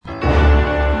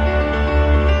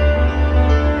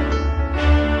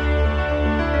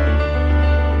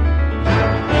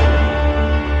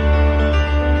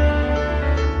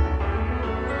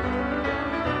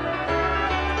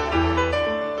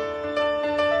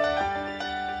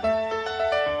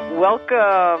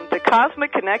Welcome to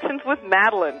Cosmic Connections with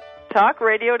Madeline, talk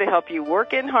radio to help you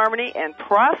work in harmony and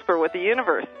prosper with the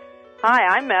universe.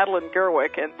 Hi, I'm Madeline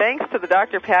Gerwick, and thanks to the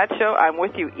Dr. Pat Show, I'm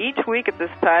with you each week at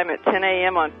this time at 10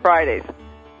 a.m. on Fridays.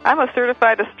 I'm a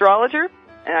certified astrologer,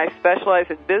 and I specialize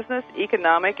in business,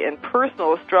 economic, and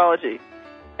personal astrology.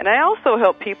 And I also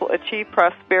help people achieve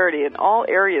prosperity in all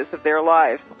areas of their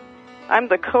lives. I'm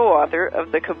the co-author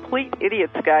of The Complete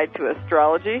Idiot's Guide to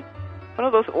Astrology, one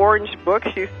of those orange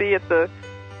books you see at the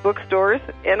bookstores,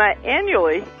 and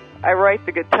annually I write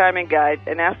the Good Timing Guide,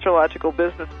 an astrological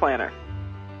business planner.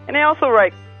 And I also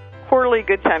write quarterly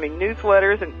Good Timing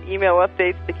newsletters and email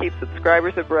updates to keep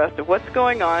subscribers abreast of what's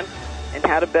going on and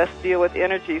how to best deal with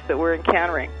energies that we're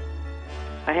encountering.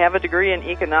 I have a degree in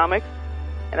economics,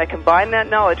 and I combine that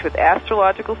knowledge with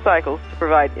astrological cycles to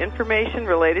provide information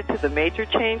related to the major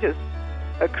changes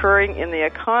occurring in the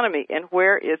economy and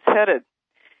where it's headed.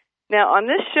 Now, on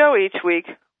this show each week,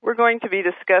 we're going to be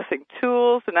discussing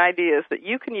tools and ideas that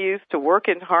you can use to work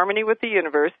in harmony with the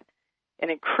universe and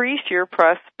increase your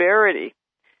prosperity.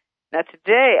 Now,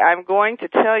 today I'm going to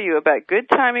tell you about Good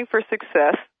Timing for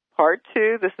Success, Part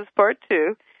 2. This is Part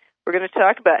 2. We're going to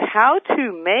talk about how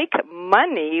to make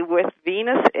money with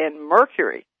Venus and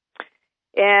Mercury.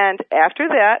 And after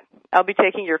that, I'll be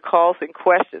taking your calls and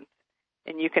questions.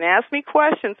 And you can ask me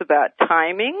questions about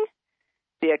timing,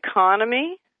 the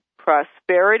economy,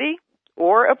 prosperity,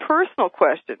 or a personal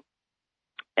question.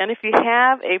 And if you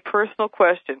have a personal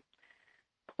question,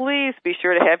 please be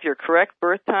sure to have your correct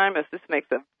birth time, as this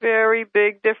makes a very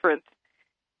big difference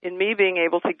in me being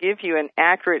able to give you an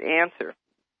accurate answer.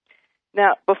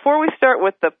 Now, before we start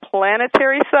with the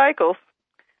planetary cycles,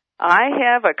 I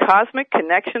have a Cosmic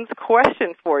Connections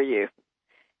question for you.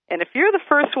 And if you're the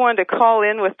first one to call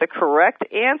in with the correct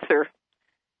answer,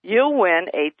 you'll win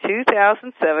a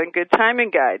 2007 Good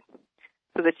Timing Guide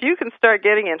so that you can start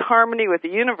getting in harmony with the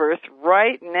universe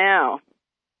right now.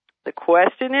 The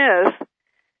question is,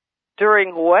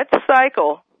 during what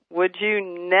cycle would you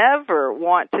never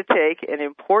want to take an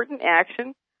important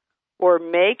action or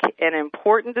make an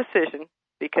important decision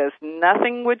because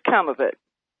nothing would come of it?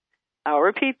 I'll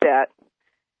repeat that.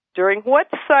 During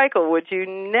what cycle would you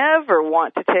never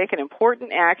want to take an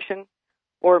important action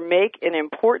or make an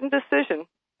important decision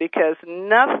because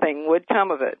nothing would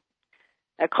come of it?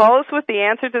 Now, call us with the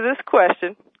answer to this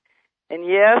question. And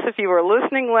yes, if you were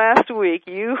listening last week,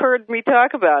 you heard me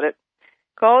talk about it.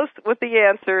 Call us with the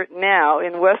answer now.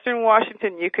 In Western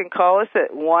Washington, you can call us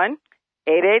at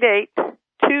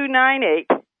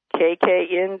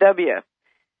 1-888-298-KKNW.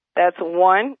 That's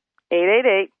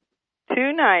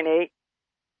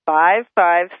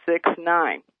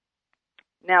 1-888-298-5569.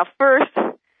 Now, first,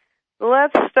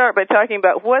 let's start by talking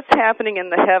about what's happening in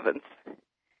the heavens.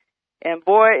 And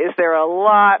boy, is there a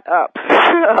lot up.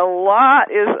 A lot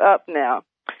is up now.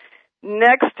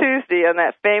 Next Tuesday, on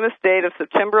that famous date of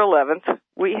September 11th,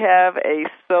 we have a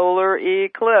solar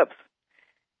eclipse.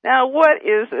 Now, what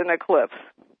is an eclipse?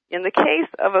 In the case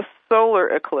of a solar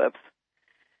eclipse,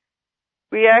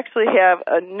 we actually have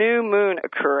a new moon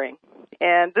occurring.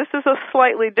 And this is a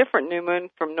slightly different new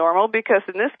moon from normal because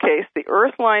in this case, the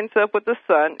Earth lines up with the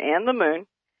sun and the moon,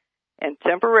 and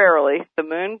temporarily the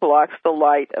moon blocks the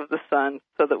light of the sun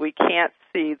so that we can't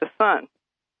see the sun.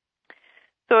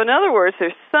 So in other words,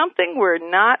 there's something we're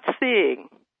not seeing,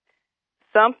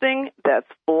 something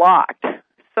that's blocked,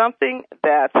 something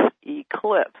that's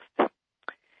eclipsed.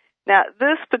 Now,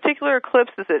 this particular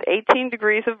eclipse is at 18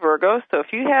 degrees of Virgo, so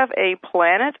if you have a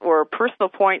planet or a personal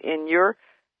point in your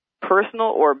personal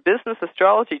or business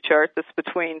astrology chart that's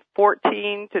between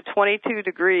 14 to 22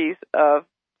 degrees of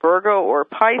Virgo or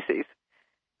Pisces,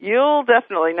 you'll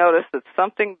definitely notice that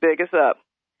something big is up.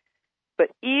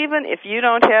 But even if you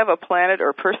don't have a planet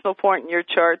or personal point in your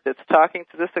chart that's talking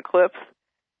to this eclipse,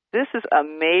 this is a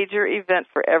major event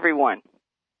for everyone.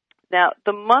 Now,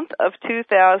 the month of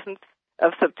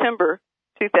September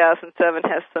 2007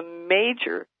 has some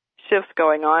major shifts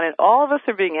going on, and all of us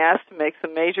are being asked to make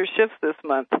some major shifts this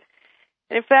month.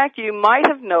 And in fact, you might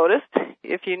have noticed,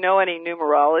 if you know any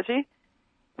numerology,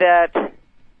 that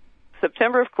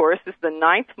September, of course, is the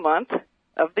 9th month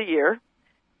of the year,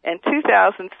 and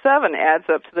 2007 adds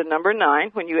up to the number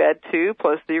 9. When you add 2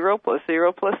 plus 0 plus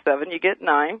 0 plus 7, you get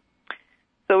 9.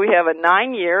 So we have a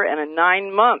 9-year and a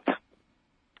 9-month.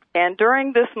 And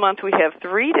during this month, we have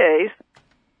 3 days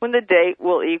when the date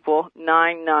will equal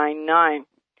 999.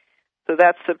 So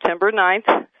that's September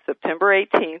 9th, September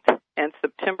 18th, and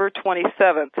September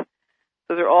 27th.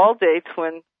 Those are all dates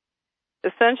when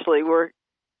essentially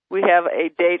we have a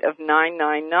date of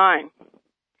 999.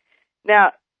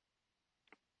 Now,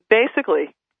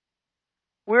 basically,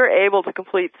 we're able to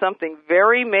complete something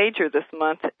very major this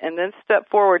month and then step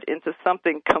forward into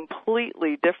something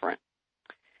completely different.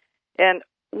 And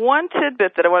one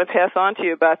tidbit that I want to pass on to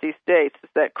you about these dates is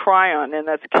that Cryon, and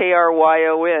that's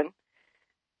Kryon.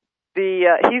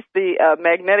 He's the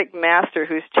magnetic master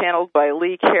who's channeled by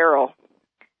Lee Carroll.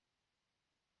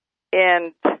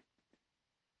 And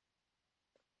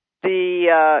he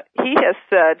has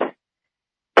said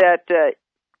that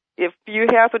if you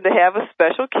happen to have a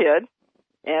special kid,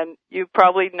 and you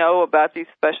probably know about these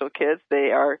special kids, they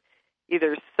are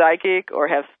either psychic or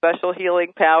have special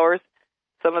healing powers.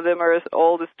 Some of them are as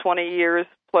old as 20 years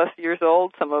plus years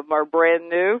old. Some of them are brand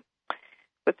new.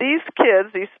 But these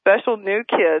kids, these special new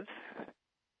kids,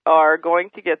 are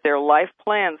going to get their life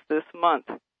plans this month.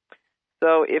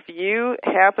 So if you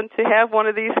happen to have one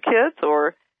of these kids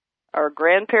or are a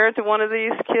grandparent to one of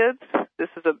these kids, this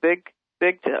is a big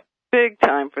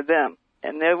time for them.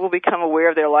 And they will become aware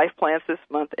of their life plans this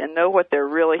month and know what they're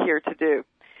really here to do.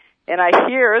 And I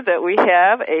hear that we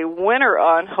have a winner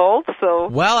on hold, so...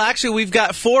 Well, actually, we've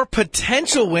got 4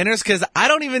 potential winners, because I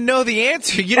don't even know the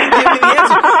answer. You didn't give me the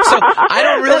answer, so I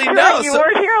don't really know. Right. You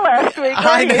weren't here last week,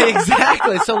 I know,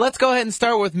 exactly. So let's go ahead and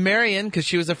start with Marion, because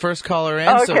she was the first caller in.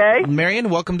 Okay. So, Marion,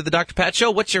 welcome to the Dr. Pat Show.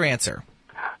 What's your answer?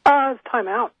 It's time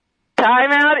out.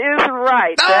 Time out is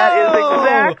right. That is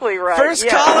exactly right. First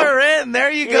caller in.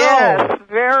 There you go. Yes,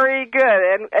 very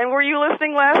good. And were you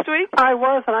listening last week? I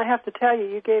was, and I have to tell you,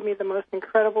 you gave me the most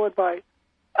incredible advice.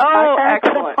 Oh, I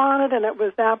acted excellent. upon it, and it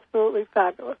was absolutely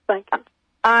fabulous. Thank you.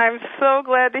 I'm so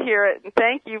glad to hear it, and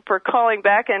thank you for calling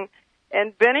back. And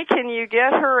Benny, can you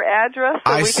get her address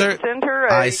so we can send her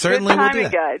a good timing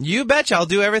guide? You betcha. I'll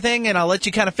do everything, and I'll let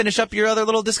you kind of finish up your other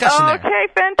little discussion there. Okay,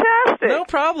 fantastic. No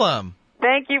problem.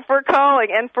 Thank you for calling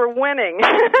and for winning.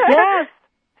 Yes.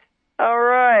 All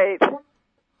right.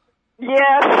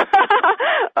 Yes.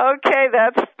 Okay,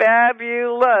 that's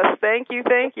fabulous. Thank you.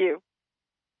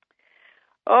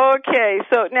 Okay,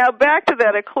 so now back to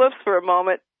that eclipse for a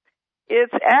moment.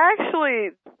 It's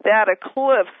actually that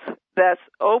eclipse that's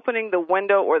opening the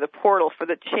window or the portal for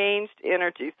the changed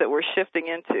energies that we're shifting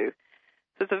into.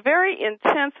 So it's a very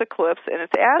intense eclipse, and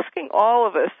it's asking all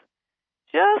of us,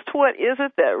 just what is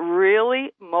it that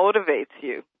really motivates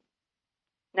you?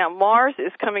 Now, Mars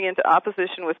is coming into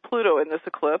opposition with Pluto in this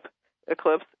eclipse,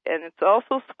 and it's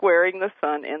also squaring the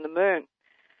sun and the moon.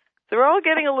 So we're all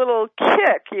getting a little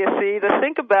kick, you see, to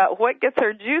think about what gets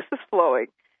our juices flowing.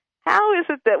 How is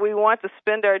it that we want to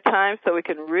spend our time so we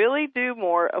can really do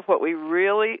more of what we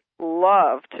really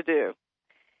love to do?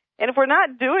 And if we're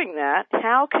not doing that,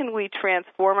 how can we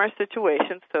transform our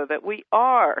situation so that we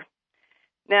are?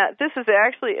 Now, this is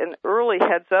actually an early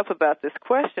heads up about this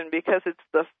question because it's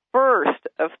the first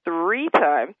of 3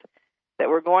 times that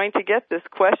we're going to get this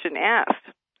question asked.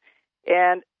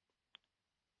 And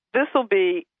this will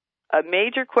be a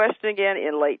major question again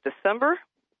in late December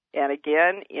and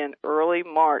again in early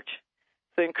March.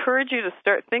 So I encourage you to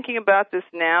start thinking about this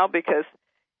now because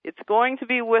it's going to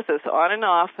be with us on and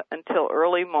off until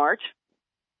early March.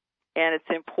 And it's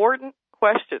an important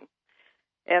question.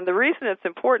 And the reason it's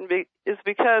important is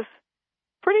because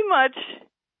pretty much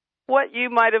what you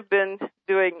might have been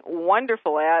doing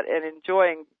wonderful at and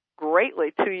enjoying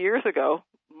greatly 2 years ago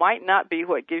might not be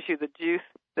what gives you the juice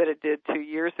that it did 2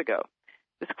 years ago.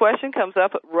 This question comes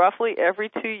up roughly every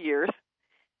 2 years,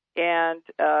 and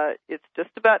it's just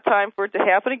about time for it to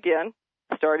happen again,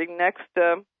 starting next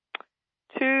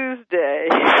Tuesday.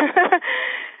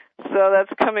 So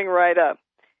that's coming right up.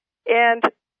 And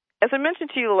as I mentioned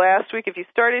to you last week, if you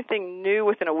start anything new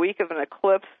within a week of an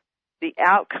eclipse, the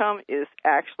outcome is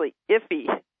actually iffy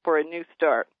for a new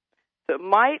start. So it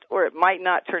might or it might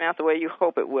not turn out the way you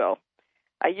hope it will.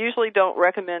 I usually don't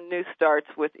recommend new starts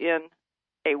within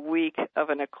a week of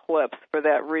an eclipse for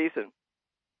that reason.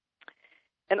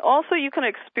 And also you can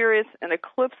experience an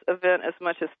eclipse event as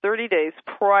much as 30 days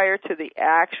prior to the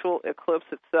actual eclipse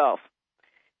itself.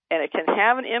 And it can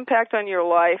have an impact on your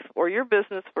life or your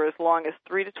business for as long as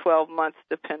 3 to 12 months,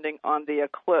 depending on the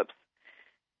eclipse.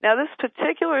 Now, this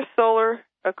particular solar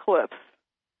eclipse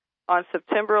on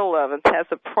September 11th has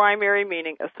a primary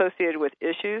meaning associated with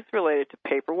issues related to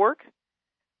paperwork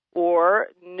or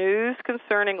news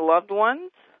concerning loved ones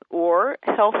or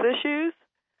health issues,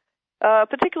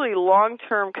 particularly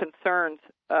long-term concerns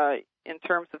in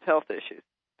terms of health issues.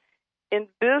 In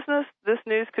business, this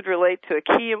news could relate to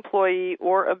a key employee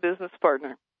or a business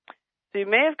partner. So you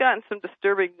may have gotten some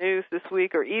disturbing news this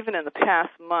week or even in the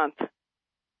past month.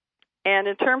 And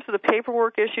in terms of the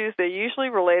paperwork issues, they're usually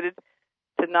related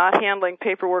to not handling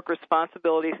paperwork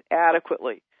responsibilities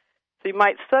adequately. So you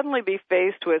might suddenly be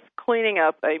faced with cleaning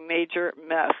up a major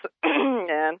mess.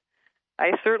 And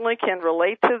I certainly can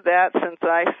relate to that since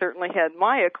I certainly had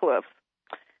my eclipse.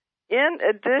 In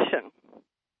addition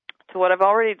to what I've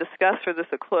already discussed for this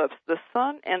eclipse, the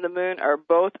sun and the moon are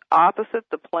both opposite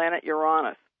the planet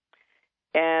Uranus.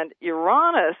 And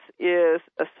Uranus is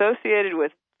associated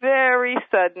with very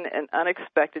sudden and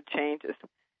unexpected changes.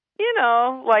 You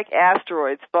know, like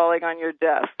asteroids falling on your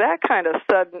desk, that kind of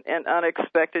sudden and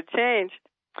unexpected change.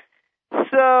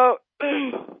 So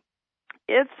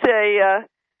it's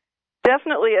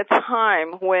definitely a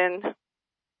time when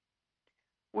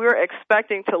we're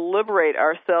expecting to liberate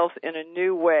ourselves in a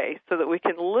new way so that we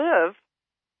can live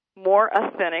more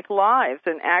authentic lives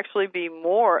and actually be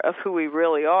more of who we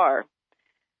really are.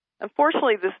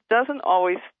 Unfortunately, this doesn't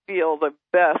always feel the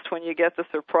best when you get the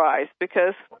surprise,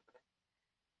 because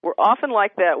we're often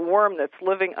like that worm that's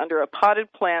living under a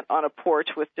potted plant on a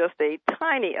porch with just a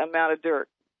tiny amount of dirt.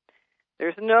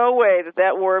 There's no way that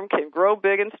that worm can grow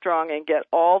big and strong and get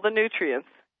all the nutrients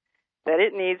that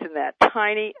it needs in that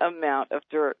tiny amount of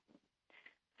dirt.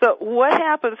 So what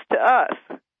happens to us?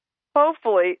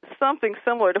 Hopefully something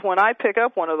similar to when I pick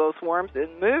up one of those worms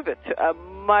and move it to a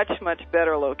much, much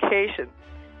better location.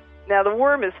 Now, the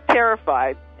worm is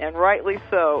terrified, and rightly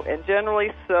so, and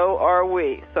generally so are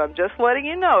we. So I'm just letting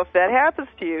you know, if that happens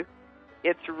to you,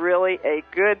 it's really a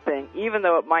good thing, even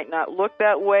though it might not look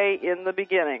that way in the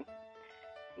beginning.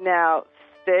 Now,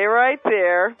 stay right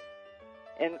there,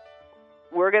 and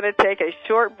we're going to take a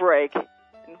short break.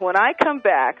 And when I come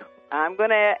back, I'm going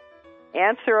to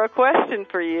answer a question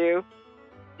for you.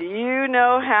 Do you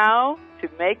know how to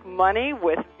make money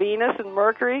with Venus and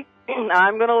Mercury?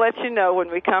 I'm going to let you know when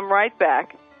we come right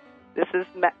back. This is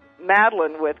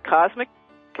Madeline with Cosmic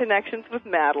Connections with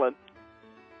Madeline.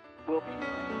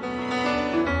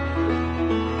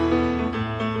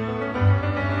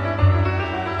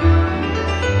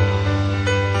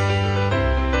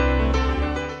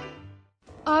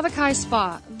 Avakai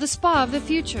Spa, the spa of the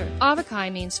future.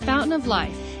 Avakai means fountain of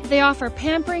life. They offer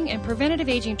pampering and preventative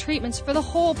aging treatments for the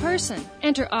whole person.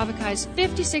 Enter Avakai's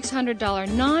 $5,600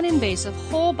 non-invasive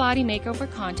whole body makeover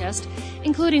contest,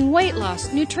 including weight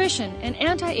loss, nutrition, and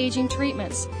anti-aging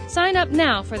treatments. Sign up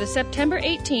now for the September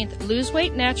 18th Lose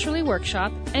Weight Naturally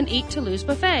Workshop and Eat to Lose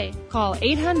Buffet. Call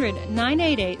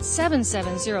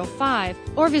 800-988-7705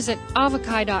 or visit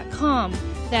avakai.com.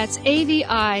 That's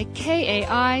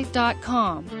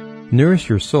AVIKAI.com. Nourish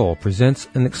Your Soul presents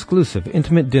an exclusive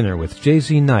intimate dinner with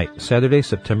Jay-Z Knight, Saturday,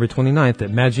 September 29th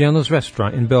at Maggiano's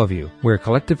Restaurant in Bellevue, where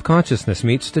collective consciousness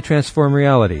meets to transform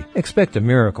reality. Expect a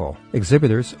miracle.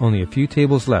 Exhibitors, only a few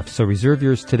tables left, so reserve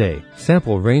yours today.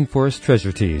 Sample Rainforest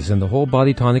Treasure Teas and the Whole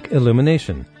Body Tonic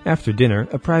Illumination. After dinner,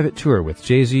 a private tour with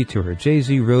Jay-Z to her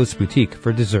Jay-Z Rose Boutique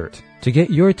for dessert. To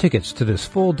get your tickets to this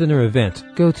full dinner event,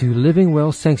 go to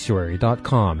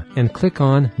livingwellsanctuary.com and click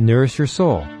on Nourish Your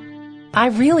Soul. I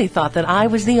really thought that I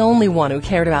was the only one who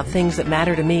cared about things that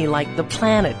matter to me, like the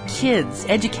planet, kids,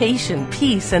 education,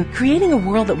 peace, and creating a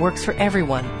world that works for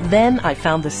everyone. Then I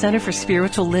found the Center for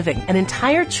Spiritual Living, an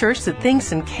entire church that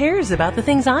thinks and cares about the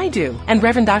things I do. And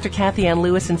Reverend Dr. Kathy Ann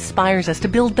Lewis inspires us to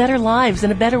build better lives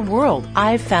and a better world.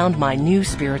 I've found my new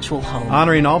spiritual home.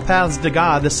 Honoring all paths to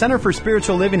God, the Center for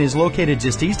Spiritual Living is located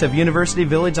just east of University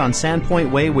Village on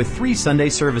Sandpoint Way with 3 Sunday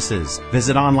services.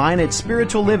 Visit online at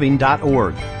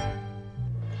spiritualliving.org.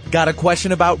 Got a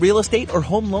question about real estate or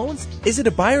home loans? Is it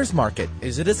a buyer's market?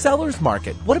 Is it a seller's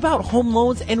market? What about home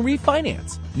loans and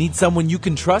refinance? Need someone you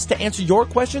can trust to answer your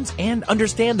questions and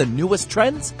understand the newest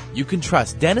trends? You can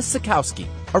trust Dennis Sikowski,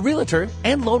 a realtor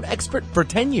and loan expert for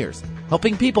 10 years,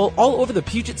 helping people all over the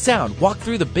Puget Sound walk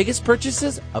through the biggest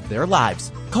purchases of their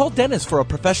lives. Call Dennis for a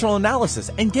professional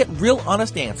analysis and get real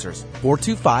honest answers.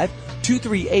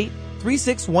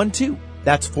 425-238-3612.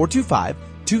 That's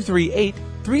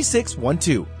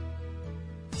 425-238-3612.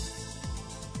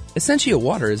 Essentia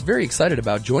Water is very excited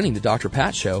about joining the Dr.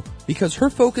 Pat Show because her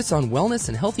focus on wellness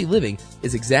and healthy living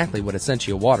is exactly what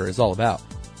Essentia Water is all about.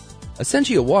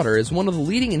 Essentia Water is one of the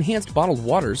leading enhanced bottled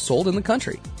waters sold in the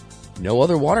country. No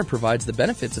other water provides the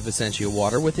benefits of Essentia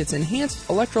Water with its enhanced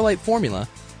electrolyte formula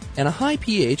and a high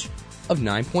pH of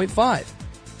 9.5,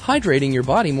 hydrating your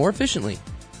body more efficiently.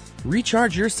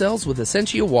 Recharge your cells with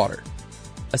Essentia Water.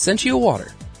 Essentia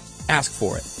Water. Ask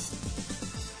for it.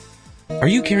 Are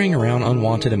you carrying around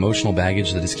unwanted emotional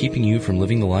baggage that is keeping you from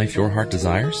living the life your heart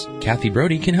desires? Kathy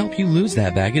Brody can help you lose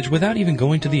that baggage without even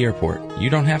going to the airport. You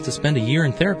don't have to spend a year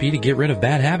in therapy to get rid of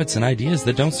bad habits and ideas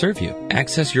that don't serve you.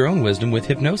 Access your own wisdom with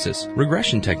hypnosis,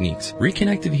 regression techniques,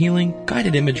 reconnective healing,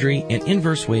 guided imagery, and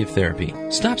inverse wave therapy.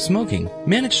 Stop smoking,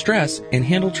 manage stress, and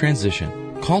handle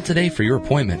transition. Call today for your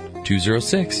appointment.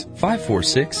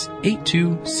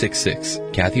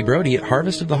 206-546-8266. Kathy Brody at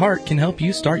Harvest of the Heart can help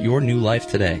you start your new life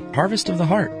today.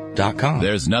 HarvestoftheHeart.com.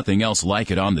 There's nothing else like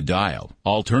it on the dial.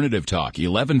 Alternative Talk,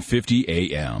 1150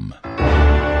 AM.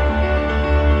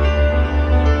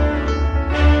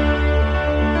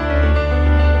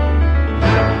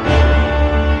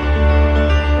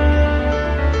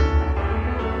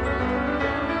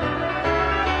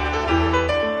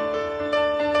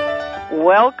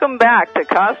 Welcome back to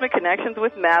Cosmic Connections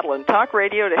with Madeline, talk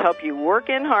radio to help you work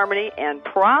in harmony and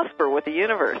prosper with the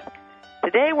universe.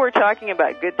 Today we're talking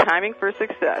about good timing for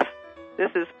success. This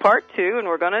is part 2, and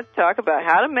we're going to talk about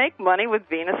how to make money with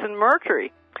Venus and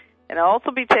Mercury. And I'll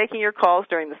also be taking your calls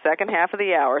during the second half of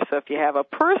the hour, so if you have a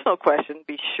personal question,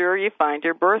 be sure you find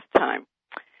your birth time.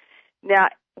 Now,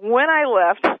 when I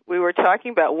left, we were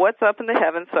talking about what's up in the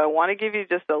heavens, so I want to give you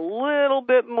just a little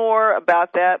bit more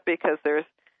about that, because there's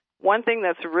one thing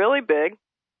that's really big,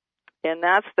 and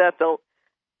that's that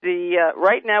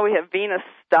right now we have Venus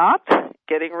stopped,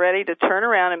 getting ready to turn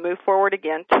around and move forward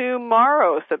again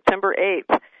tomorrow, September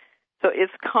 8th. So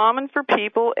it's common for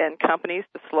people and companies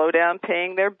to slow down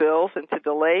paying their bills and to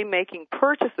delay making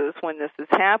purchases when this is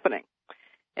happening.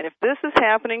 And if this is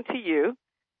happening to you,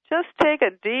 just take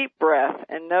a deep breath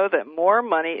and know that more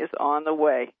money is on the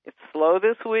way. It's slow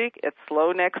this week, it's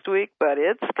slow next week, but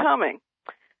it's coming.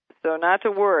 So not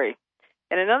to worry.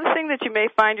 And another thing that you may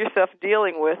find yourself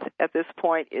dealing with at this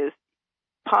point is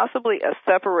possibly a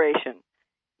separation,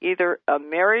 either a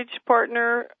marriage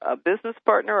partner, a business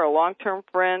partner, or a long-term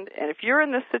friend. And if you're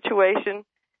in this situation,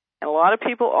 and a lot of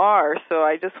people are, so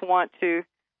I just want to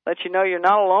let you know you're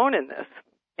not alone in this.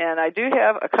 And I do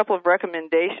have a couple of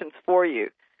recommendations for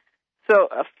you. So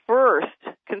first,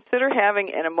 consider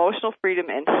having an emotional freedom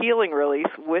and healing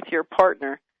release with your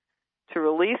partner to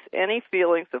release any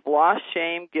feelings of loss,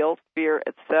 shame, guilt, fear,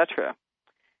 etc.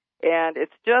 And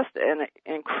it's just an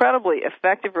incredibly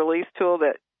effective release tool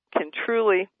that can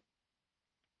truly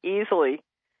easily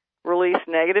release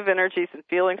negative energies and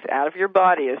feelings out of your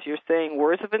body as you're saying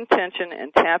words of intention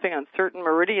and tapping on certain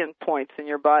meridian points in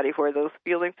your body where those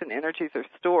feelings and energies are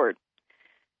stored.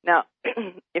 Now,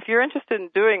 if you're interested in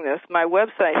doing this, my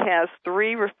website has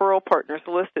 3 referral partners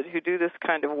listed who do this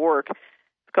kind of work.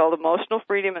 Called Emotional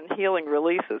Freedom and Healing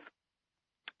Releases.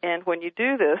 And when you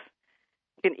do this,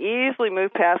 you can easily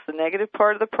move past the negative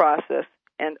part of the process,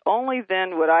 and only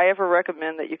then would I ever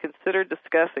recommend that you consider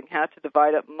discussing how to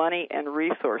divide up money and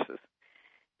resources.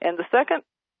 And the second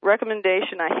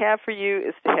recommendation I have for you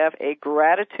is to have a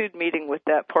gratitude meeting with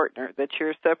that partner that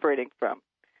you're separating from.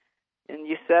 And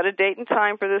you set a date and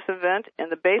time for this event, and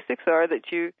the basics are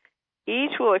that you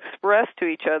each will express to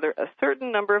each other a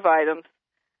certain number of items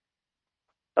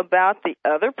about the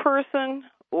other person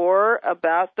or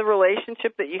about the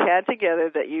relationship that you had together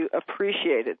that you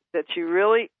appreciated, that you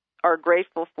really are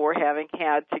grateful for having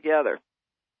had together.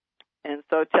 And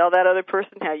so tell that other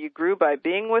person how you grew by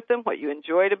being with them, what you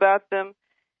enjoyed about them,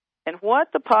 and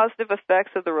what the positive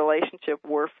effects of the relationship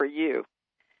were for you.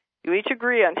 You each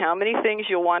agree on how many things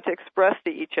you'll want to express to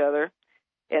each other,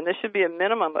 and this should be a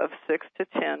minimum of 6 to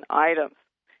 10 items.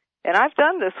 And I've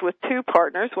done this with 2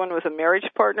 partners. One was a marriage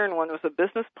partner and one was a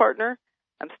business partner.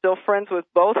 I'm still friends with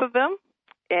both of them.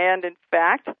 And in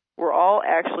fact, we're all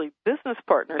actually business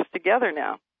partners together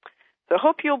now. So I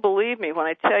hope you'll believe me when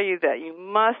I tell you that you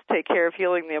must take care of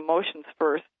healing the emotions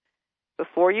first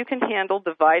before you can handle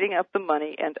dividing up the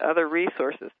money and other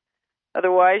resources.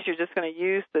 Otherwise, you're just going to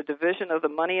use the division of the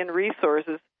money and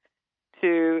resources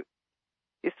to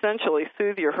essentially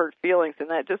soothe your hurt feelings,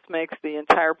 and that just makes the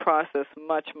entire process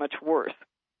much, much worse.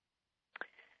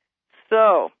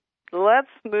 So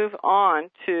let's move on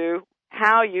to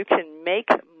how you can make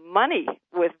money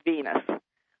with Venus.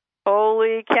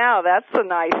 Holy cow, that's a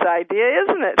nice idea,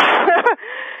 isn't it?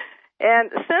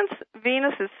 And since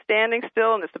Venus is standing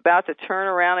still and it's about to turn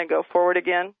around and go forward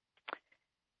again,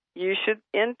 you should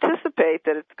anticipate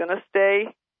that it's going to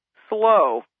stay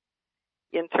slow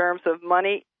in terms of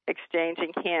money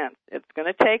exchanging hands. It's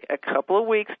going to take a couple of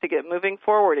weeks to get moving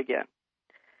forward again.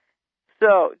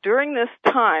 So during this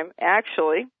time,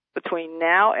 actually, between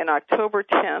now and October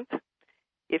 10th,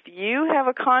 if you have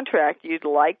a contract you'd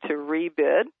like to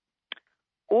rebid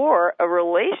or a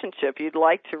relationship you'd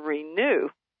like to renew,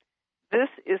 this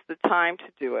is the time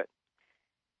to do it.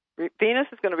 Venus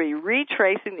is going to be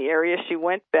retracing the area she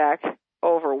went back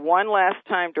over one last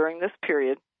time during this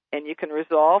period, and you can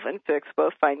resolve and fix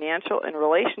both financial and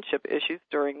relationship issues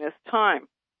during this time.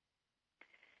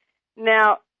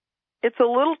 Now, it's a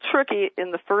little tricky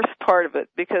in the first part of it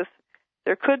because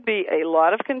there could be a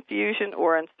lot of confusion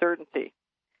or uncertainty.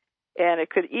 And it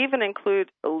could even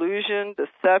include illusion,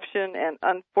 deception, and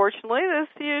unfortunately, this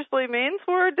usually means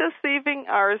we're deceiving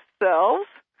ourselves.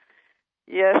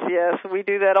 Yes, we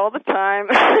do that all the time,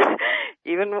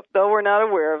 even though we're not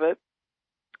aware of it.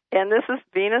 And this is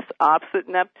Venus opposite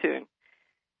Neptune.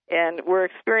 And we're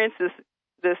experiencing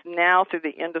this now through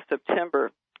the end of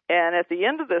September. And at the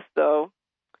end of this, though,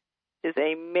 is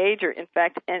a major, in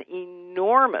fact, an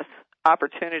enormous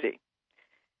opportunity.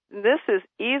 This is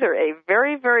either a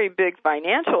very, very big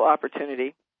financial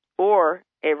opportunity or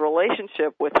a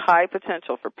relationship with high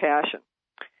potential for passion.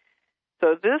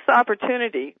 So this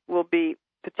opportunity will be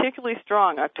particularly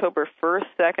strong October 1st,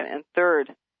 2nd, and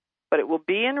 3rd, but it will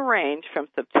be in range from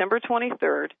September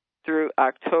 23rd through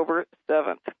October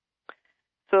 7th.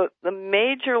 So the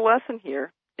major lesson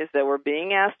here is that we're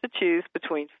being asked to choose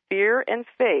between fear and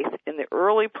faith in the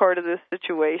early part of this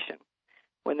situation.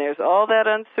 When there's all that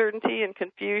uncertainty and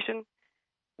confusion,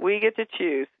 we get to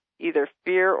choose either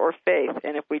fear or faith.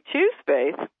 And if we choose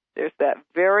faith, there's that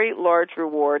very large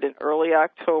reward in early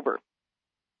October.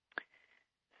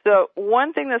 So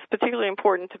one thing that's particularly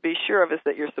important to be sure of is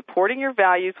that you're supporting your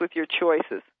values with your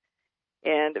choices.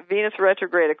 And Venus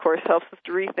retrograde, of course, helps us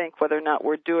to rethink whether or not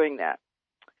we're doing that.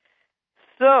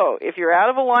 So if you're out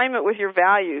of alignment with your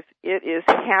values, it is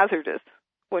hazardous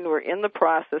when we're in the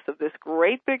process of this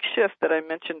great big shift that I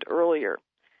mentioned earlier.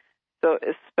 So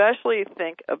especially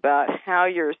think about how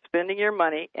you're spending your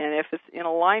money and if it's in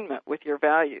alignment with your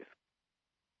values.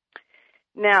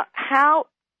 Now, how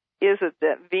is it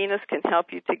that Venus can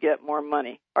help you to get more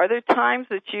money? Are there times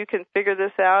that you can figure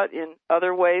this out in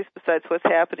other ways besides what's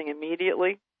happening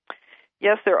immediately?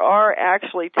 Yes, there are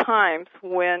actually times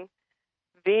when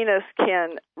Venus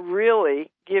can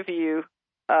really give you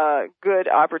good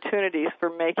opportunities for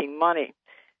making money.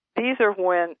 These are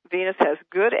when Venus has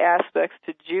good aspects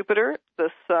to Jupiter,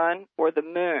 the Sun, or the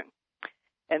Moon.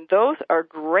 And those are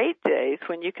great days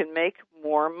when you can make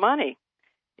more money.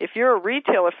 If you're a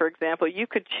retailer, for example, you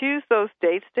could choose those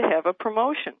dates to have a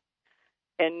promotion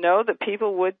and know that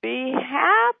people would be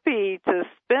happy to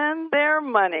spend their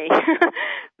money.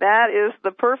 That is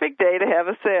the perfect day to have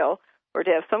a sale or to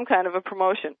have some kind of a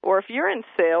promotion. Or if you're in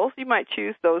sales, you might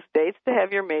choose those dates to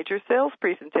have your major sales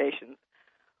presentations.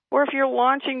 Or if you're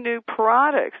launching new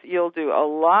products, you'll do a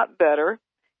lot better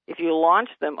if you launch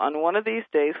them on one of these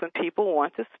days when people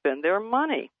want to spend their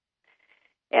money.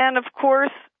 And, of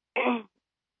course,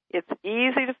 it's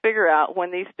easy to figure out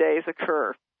when these days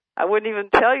occur. I wouldn't even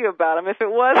tell you about them if it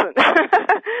wasn't.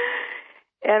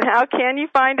 And how can you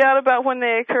find out about when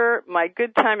they occur? My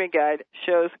Good Timing Guide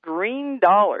shows green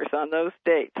dollars on those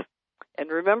dates. And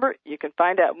remember, you can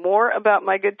find out more about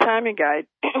My Good Timing Guide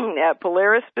at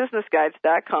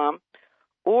PolarisBusinessGuides.com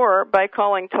or by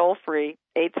calling toll-free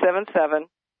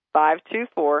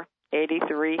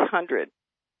 877-524-8300.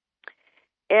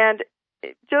 And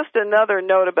just another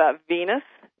note about Venus,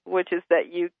 which is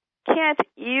that you can't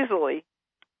easily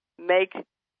make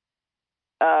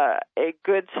a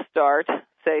good start,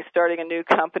 say starting a new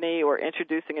company or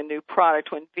introducing a new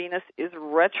product, when Venus is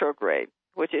retrograde,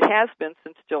 which it has been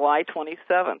since July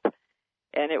 27th,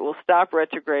 and it will stop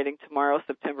retrograding tomorrow,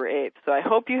 September 8th. So I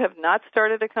hope you have not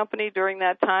started a company during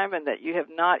that time and that you have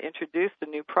not introduced a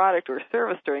new product or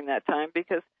service during that time,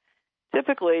 because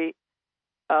typically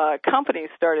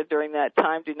companies started during that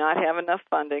time do not have enough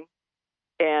funding,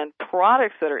 and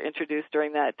products that are introduced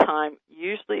during that time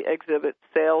usually exhibit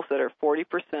sales that are 40%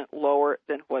 lower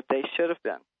than what they should have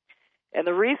been. And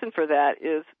the reason for that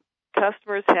is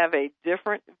customers have a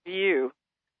different view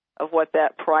of what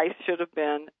that price should have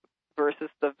been versus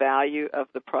the value of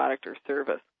the product or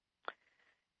service.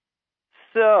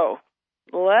 So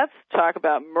let's talk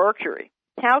about Mercury.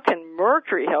 How can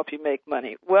Mercury help you make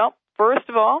money? Well, first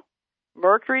of all,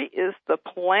 Mercury is the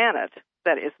planet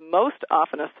that is most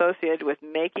often associated with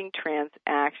making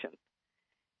transactions.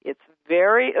 It's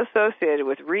very associated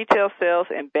with retail sales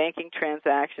and banking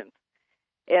transactions.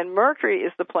 And Mercury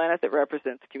is the planet that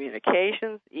represents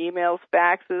communications, emails,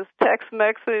 faxes, text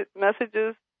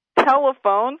messages,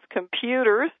 telephones,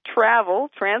 computers, travel,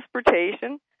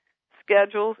 transportation,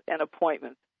 schedules, and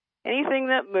appointments. Anything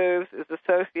that moves is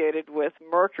associated with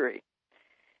Mercury.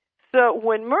 So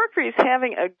when Mercury is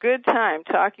having a good time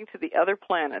talking to the other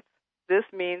planets, this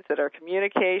means that our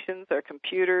communications, our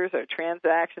computers, our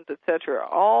transactions, etc., are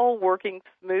all working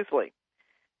smoothly.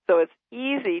 So it's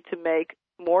easy to make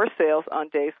more sales on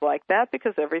days like that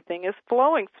because everything is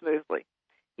flowing smoothly.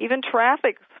 Even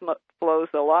traffic flows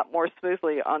a lot more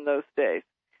smoothly on those days.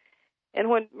 And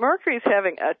when Mercury is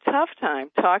having a tough time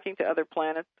talking to other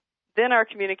planets, then our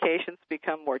communications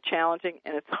become more challenging,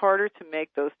 and it's harder to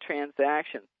make those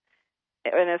transactions.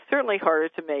 And it's certainly harder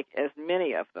to make as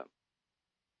many of them.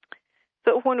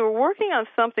 So when we're working on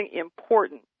something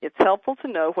important, it's helpful to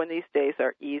know when these days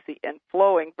are easy and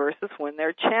flowing versus when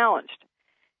they're challenged.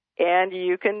 And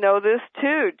you can know this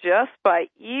too just by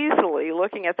easily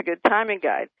looking at the Good Timing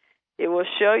Guide. It will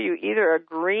show you either a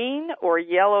green or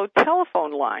yellow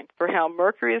telephone line for how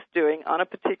Mercury is doing on a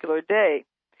particular day.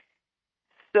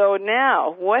 So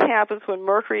now, what happens when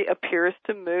Mercury appears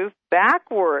to move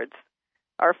backwards?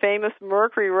 Our famous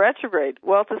Mercury retrograde.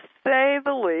 Well, to say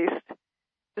the least,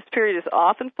 this period is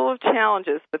often full of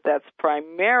challenges, but that's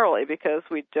primarily because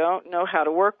we don't know how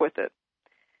to work with it.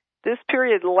 This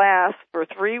period lasts for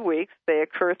 3 weeks. They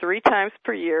occur 3 times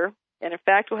per year. And in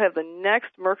fact, we'll have the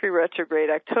next Mercury retrograde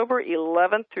October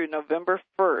 11th through November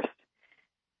 1st.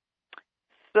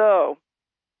 So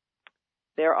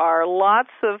there are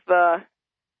lots of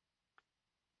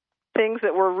things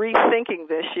that we're rethinking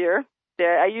this year.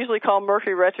 I usually call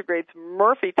Mercury retrogrades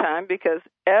Murphy time because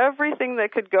everything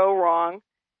that could go wrong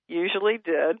usually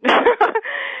did,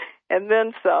 and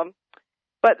then some.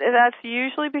 But that's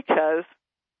usually because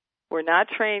we're not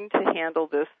trained to handle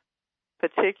this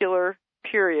particular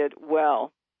period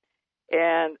well.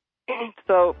 And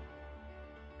so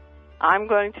I'm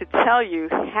going to tell you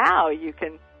how you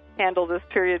can handle this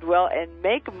period well and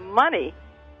make money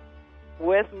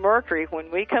with Mercury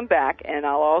when we come back, and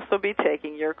I'll also be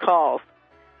taking your calls.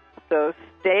 So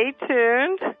stay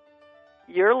tuned.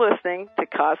 You're listening to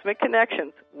Cosmic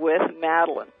Connections with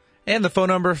Madeline. And the phone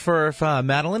number for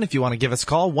Madeline, if you want to give us a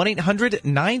call,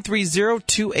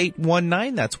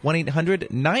 1-800-930-2819. That's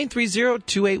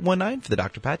 1-800-930-2819 for the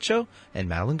Dr. Pat Show and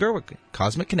Madeline Gerwick,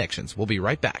 Cosmic Connections. We'll be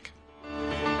right back.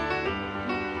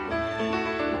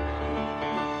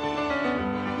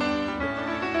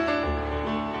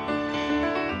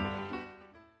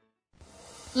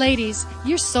 Ladies,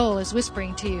 your soul is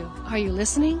whispering to you. Are you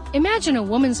listening? Imagine a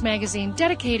woman's magazine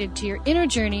dedicated to your inner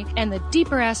journey and the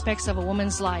deeper aspects of a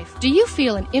woman's life. Do you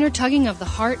feel an inner tugging of the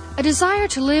heart, a desire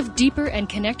to live deeper and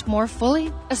connect more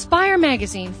fully? Aspire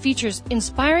magazine features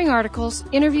inspiring articles,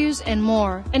 interviews, and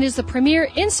more, and is the premier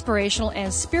inspirational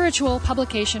and spiritual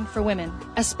publication for women.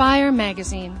 Aspire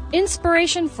magazine,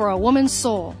 inspiration for a woman's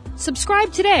soul.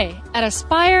 Subscribe today at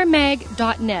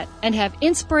aspiremag.net and have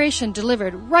inspiration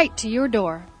delivered right to your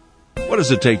door. What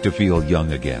does it take to feel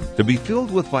young again? To be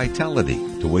filled with vitality,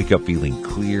 to wake up feeling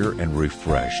clear and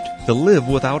refreshed, to live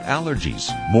without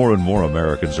allergies. More and more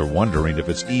Americans are wondering if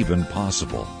it's even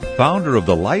possible. Founder of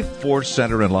the Life Force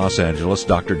Center in Los Angeles,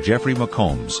 Dr. Jeffrey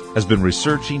McCombs, has been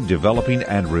researching, developing,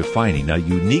 and refining a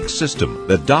unique system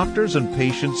that doctors and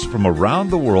patients from around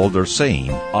the world are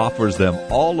saying offers them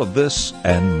all of this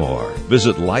and more.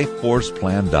 Visit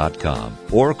lifeforceplan.com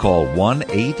or call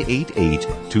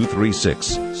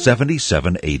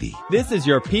 1-888-236-7780. This is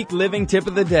your Peak Living Tip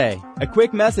of the Day. A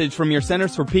quick message from your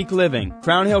Centers for Peak Living,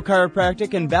 Crown Hill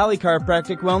Chiropractic and Valley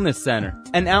Chiropractic Wellness Center.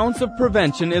 An ounce of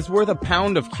prevention is worth a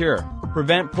pound of cure.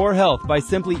 Prevent poor health by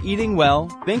simply eating well,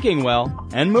 thinking well,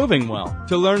 and moving well.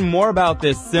 To learn more about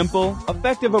this simple,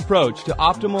 effective approach to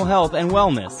optimal health and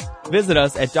wellness, visit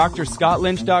us at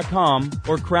drscottlynch.com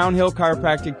or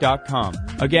crownhillchiropractic.com.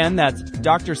 Again, that's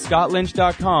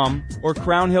drscottlynch.com or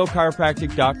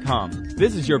crownhillchiropractic.com.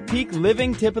 This is your Peak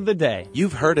Living Tip of the Day.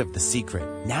 You've heard of The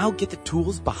Secret. Now get the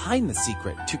tools behind The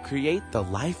Secret to create the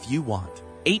life you want.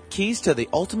 8 Keys to the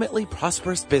Ultimately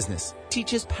Prosperous Business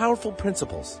teaches powerful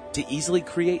principles to easily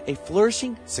create a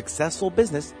flourishing, successful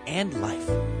business and life.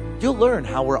 You'll learn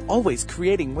how we're always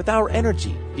creating with our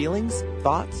energy, feelings,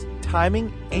 thoughts,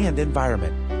 timing, and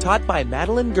environment. Taught by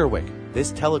Madeline Gerwick,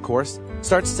 this telecourse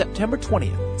starts September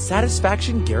 20th.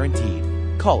 Satisfaction guaranteed.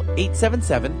 Call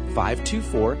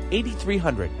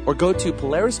 877-524-8300 or go to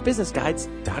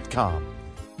PolarisBusinessGuides.com.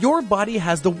 Your body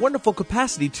has the wonderful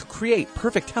capacity to create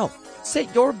perfect health.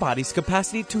 Set your body's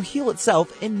capacity to heal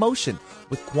itself in motion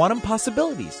with quantum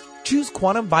possibilities. Choose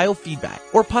quantum biofeedback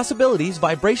or possibilities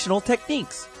vibrational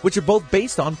techniques, which are both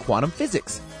based on quantum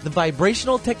physics. The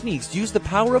vibrational techniques use the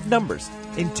power of numbers,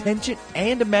 intention,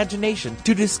 and imagination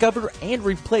to discover and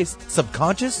replace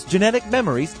subconscious genetic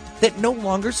memories that no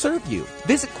longer serve you.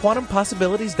 Visit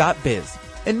quantumpossibilities.biz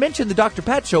and mention the Dr.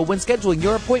 Pat Show when scheduling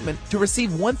your appointment to receive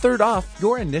 1/3 off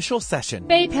your initial session.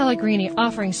 Bay Pellegrini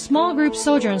offering small group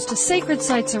sojourns to sacred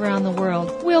sites around the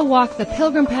world. We'll walk the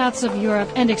pilgrim paths of Europe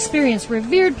and experience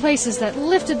revered places that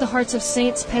lifted the hearts of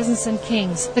saints, peasants, and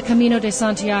kings. The Camino de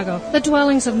Santiago, the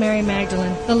dwellings of Mary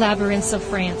Magdalene, the labyrinths of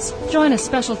France. Join a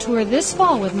special tour this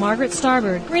fall with Margaret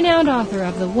Starbird, renowned author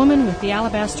of The Woman with the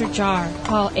Alabaster Jar.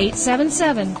 Call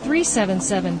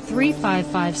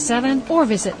 877-377-3557 or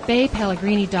visit baypellegrini.com.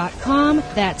 BeiPellegrini.com.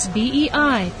 That's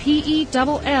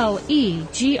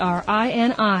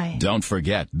BeiPellegrini. Don't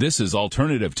forget, this is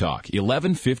Alternative Talk,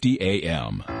 1150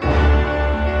 AM.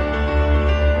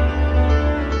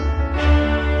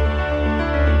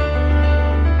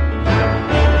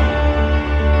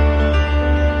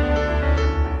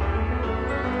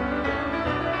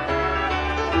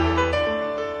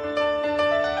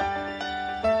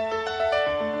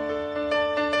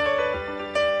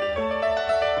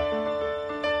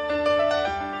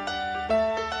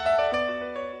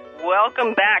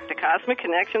 Welcome back to Cosmic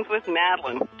Connections with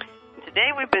Madeline.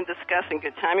 Today we've been discussing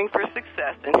good timing for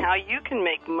success and how you can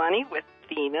make money with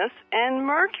Venus and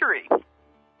Mercury.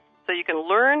 So you can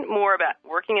learn more about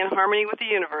working in harmony with the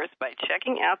universe by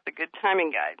checking out the Good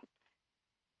Timing Guide.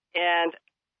 And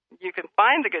you can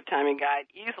find the Good Timing Guide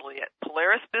easily at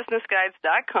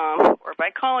PolarisBusinessGuides.com or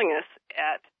by calling us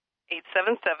at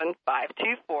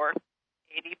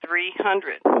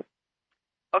 877-524-8300.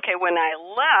 Okay, when I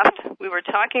left, we were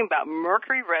talking about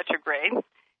Mercury retrograde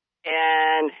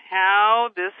and how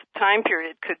this time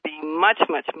period could be much,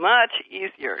 much, much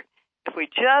easier if we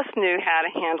just knew how to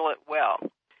handle it well.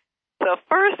 So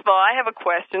first of all, I have a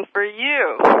question for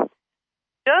you.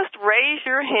 Just raise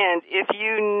your hand if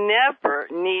you never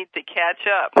need to catch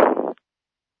up.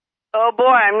 Oh boy,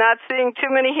 I'm not seeing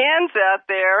too many hands out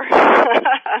there.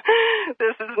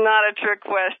 This is not a trick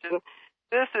question.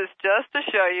 This is just to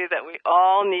show you that we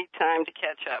all need time to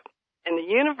catch up, and the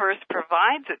universe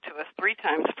provides it to us 3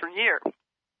 times per year.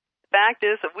 The fact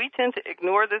is that we tend to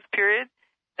ignore this period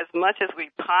as much as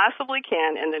we possibly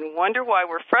can and then wonder why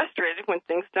we're frustrated when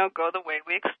things don't go the way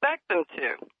we expect them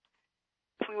to.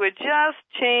 If we would just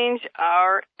change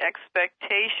our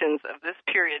expectations of this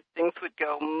period, things would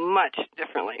go much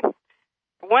differently.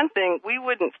 For one thing, we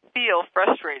wouldn't feel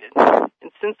frustrated,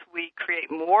 and since we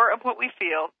create more of what we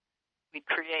feel, we'd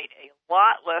create a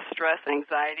lot less stress,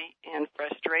 anxiety, and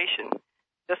frustration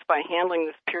just by handling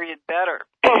this period better.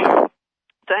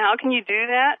 So how can you do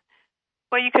that?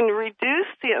 Well, you can reduce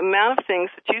the amount of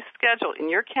things that you schedule in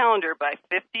your calendar by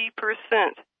 50%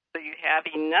 so you have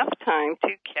enough time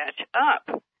to catch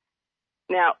up.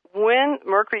 Now, when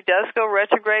Mercury does go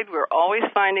retrograde, we're always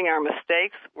finding our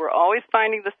mistakes. We're always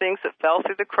finding the things that fell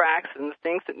through the cracks and the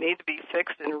things that need to be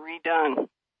fixed and redone.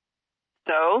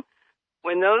 So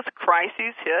when those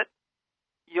crises hit,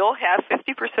 you'll have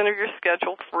 50% of your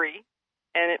schedule free,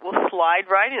 and it will slide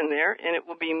right in there, and it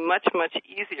will be much, much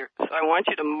easier. So I want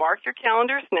you to mark your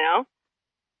calendars now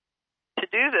to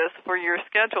do this for your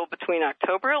schedule between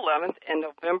October 11th and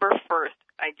November 1st.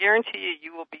 I guarantee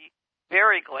you will be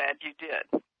very glad you did.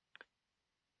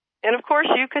 And, of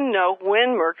course, you can know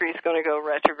when Mercury is going to go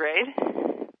retrograde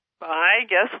by,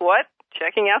 guess what,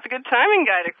 checking out the Good Timing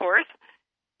Guide, of course.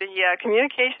 The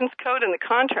communications code and the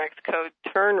contracts code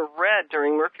turn red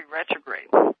during Mercury retrograde.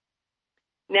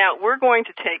 Now, we're going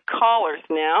to take callers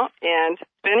now. And,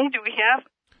 Benny, do we have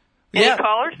any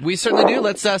callers? We certainly do.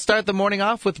 Let's start the morning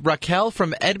off with Raquel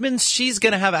from Edmonds. She's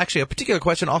going to have actually a particular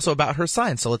question also about her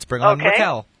sign, so let's bring on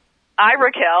Raquel. Hi,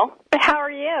 Raquel. How are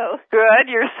you? Good.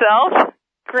 Yourself?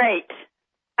 Great.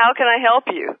 How can I help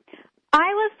you?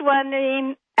 I was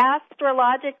wondering,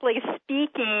 astrologically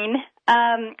speaking,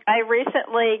 I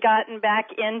recently gotten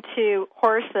back into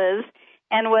horses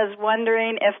and was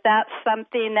wondering if that's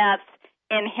something that's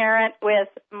inherent with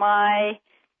my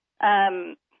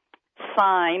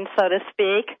sign, so to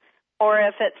speak, or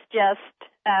if it's just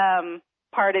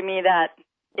part of me that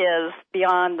is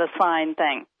beyond the sign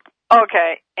thing.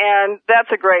 Okay, and that's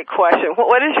a great question.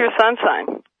 What is your sun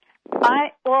sign?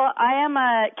 I am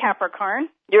a Capricorn.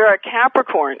 You're a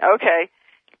Capricorn, okay.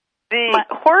 The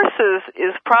horses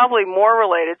is probably more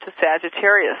related to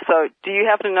Sagittarius, so do you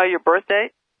happen to know your birth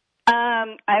date?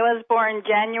 I was born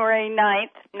January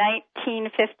 9th,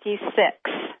 1956.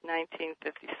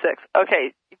 1956.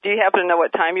 Okay, do you happen to know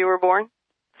what time you were born?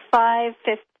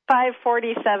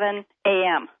 5:47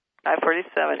 a.m.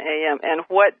 5:47 a.m. And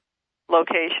what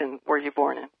location were you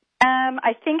born in?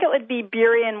 I think it would be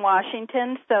Burien,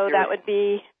 Washington, so that would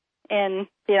be in,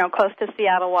 close to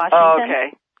Seattle, Washington.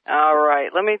 Okay. All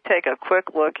right. Let me take a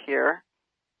quick look here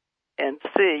and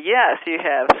see. Yes, you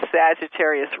have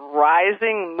Sagittarius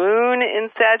rising, moon in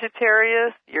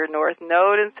Sagittarius, your north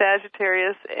node in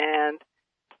Sagittarius, and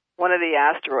one of the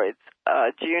asteroids,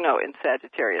 Juno, in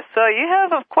Sagittarius. So you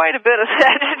have quite a bit of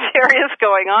Sagittarius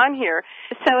going on here.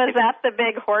 So is that the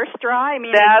big horse draw?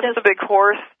 That's the big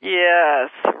horse.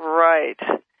 Yes, right.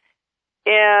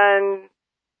 And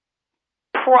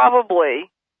probably,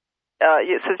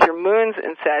 since your moon's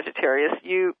in Sagittarius,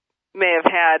 you may have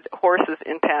had horses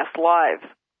in past lives.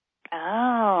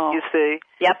 Oh. You see?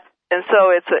 Yep. And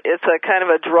so it's a kind of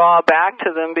a drawback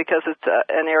to them because it's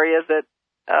an area that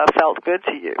felt good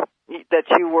to you, that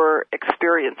you were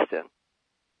experienced in.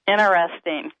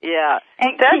 Interesting. Yeah.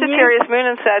 And Sagittarius, Moon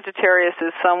in Sagittarius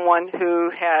is someone who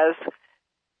has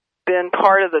been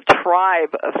part of the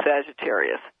tribe of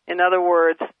Sagittarius. In other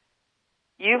words,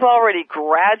 you've already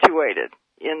graduated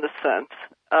in the sense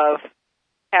of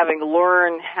having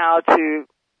learned how to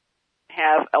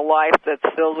have a life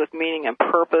that's filled with meaning and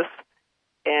purpose,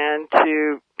 and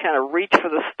to kind of reach for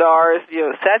the stars. You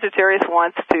know, Sagittarius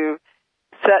wants to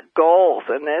set goals,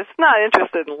 and it's not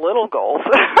interested in little goals.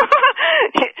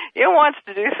 It wants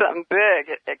to do something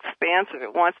big, expansive.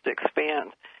 It wants to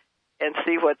expand and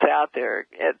see what's out there.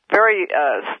 It's very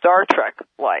Star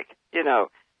Trek-like,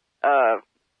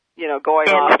 going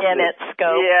off in its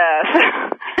scope. Yes.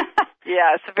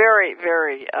 Yeah, it's very,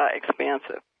 very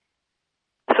expansive.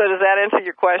 So does that answer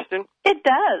your question? It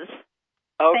does.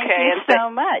 Okay. Thank you so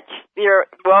much. You're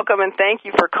welcome, and thank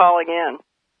you for calling in.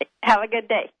 Have a good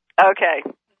day. Okay.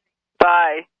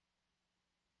 Bye.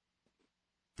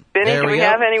 Benny, do we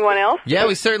have anyone else? Yeah,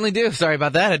 we certainly do. Sorry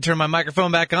about that. I turned my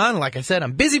microphone back on. Like I said,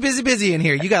 I'm busy in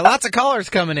here. You got lots of callers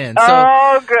coming in. So.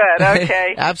 Oh, good.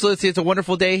 Okay. Absolutely. It's a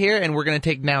wonderful day here, and we're going to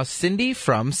take now Cindy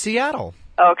from Seattle.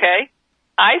 Okay.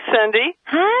 Hi, Cindy.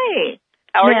 Hi.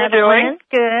 How are you doing?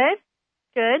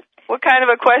 Good. What kind of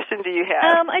a question do you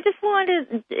have? I just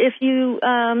wanted if you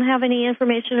have any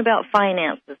information about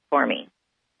finances for me.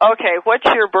 Okay. What's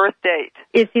your birth date?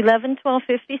 It's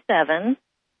 11/12/57.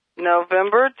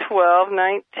 November 12,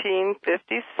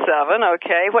 1957.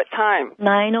 Okay. What time?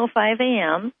 9:05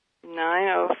 a.m.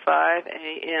 9:05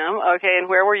 a.m. Okay. And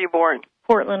where were you born?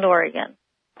 Portland, Oregon.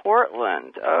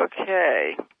 Portland.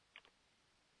 Okay.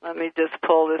 Let me just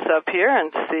pull this up here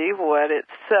and see what it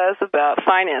says about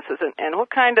finances. And what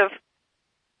kind of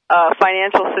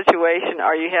financial situation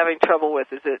are you having trouble with?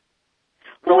 Is it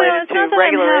related to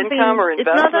regular income or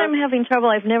investment? It's not that I'm having trouble.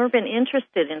 I've never been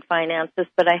interested in finances,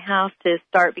 but I have to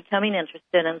start becoming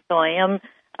interested, and so I am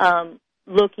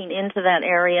looking into that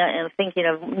area and thinking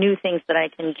of new things that I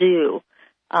can do.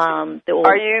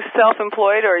 Are you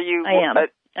self-employed, or are you? I am.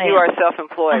 You are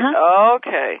self-employed. Uh-huh.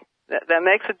 Okay. That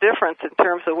makes a difference in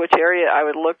terms of which area I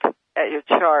would look at your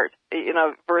chart,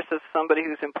 versus somebody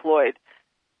who's employed.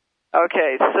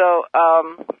 Okay, so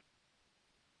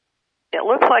it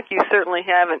looks like you certainly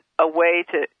have a way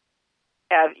to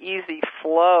have easy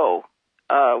flow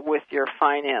with your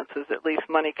finances, at least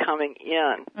money coming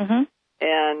in. Mm-hmm.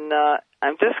 And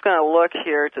I'm just going to look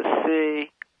here to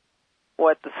see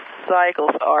what the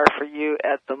cycles are for you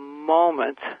at the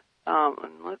moment.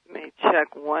 Let me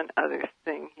check one other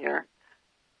thing here.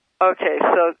 Okay,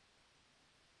 so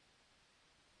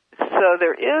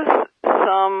there is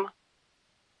some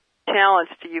challenge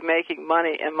to you making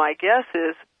money, and my guess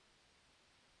is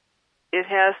it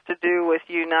has to do with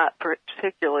you not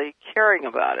particularly caring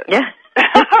about it. Yeah.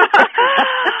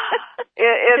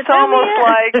 It's almost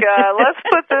like, let's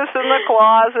put this in the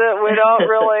closet. We don't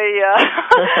really,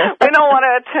 we don't want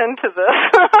to attend to this.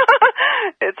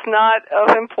 It's not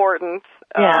of importance.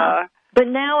 Yeah. But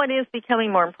now it is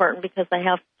becoming more important because I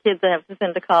have kids that have to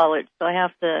send to college, so I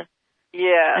have to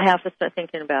start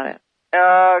thinking about it.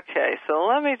 Okay, so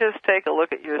let me just take a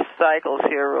look at your cycles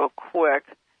here real quick.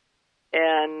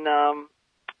 And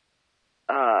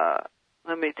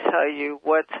let me tell you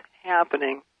what's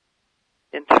happening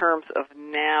in terms of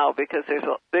now, because there's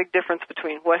a big difference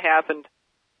between what happened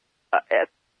at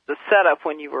the setup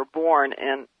when you were born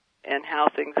and how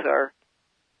things are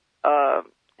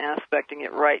aspecting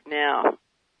it right now.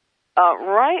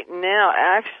 Right now,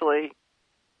 actually,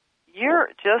 you're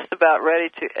just about ready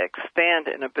to expand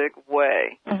in a big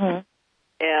way. Mm-hmm.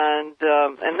 And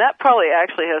that probably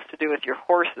actually has to do with your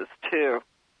horses, too.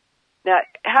 Now,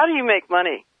 how do you make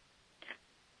money?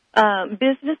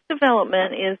 Business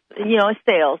development is,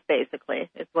 sales, basically,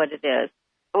 is what it is.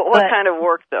 What kind of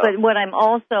work, though? But what I'm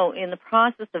also in the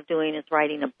process of doing is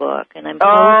writing a book, and I'm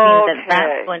hoping that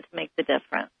that's going to make the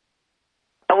difference.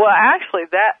 Well, actually,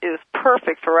 that is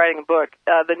perfect for writing a book.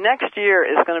 The next year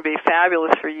is going to be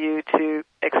fabulous for you to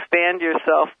expand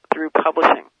yourself through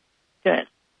publishing. Good.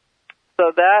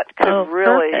 So that could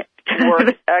really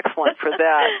work excellent for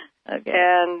that. Okay.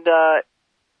 And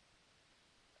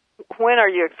when are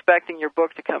you expecting your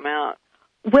book to come out?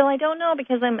 Well, I don't know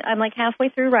because I'm like halfway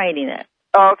through writing it.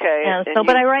 Okay.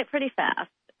 But I write pretty fast.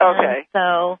 Okay.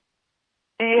 So.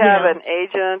 Do you have an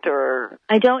agent or?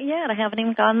 I don't yet. I haven't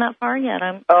even gotten that far yet.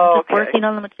 I'm just working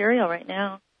on the material right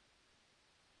now.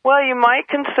 Well, you might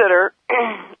consider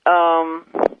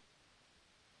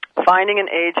finding an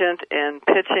agent and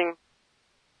pitching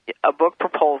a book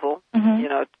proposal, mm-hmm.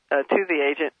 To the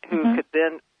agent who mm-hmm. could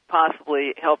then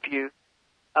possibly help you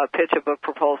pitch a book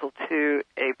proposal to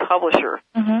a publisher,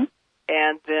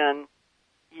 and then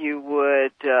you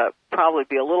would probably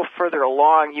be a little further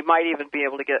along. You might even be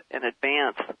able to get an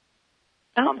advance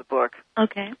on the book.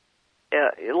 Okay.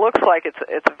 It looks like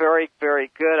it's a very, very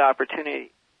good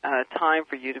opportunity, time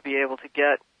for you to be able to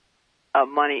get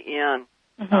money in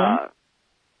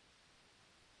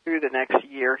through the next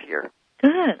year here.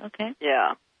 Good. Okay.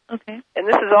 Yeah. Okay. And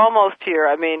this is almost here.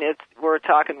 I mean, we're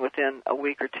talking within a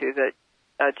week or two that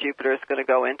Jupiter is going to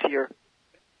go into your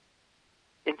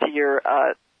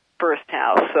first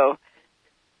house.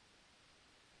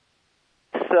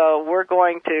 So we're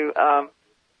going to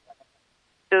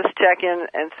just check in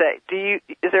and say,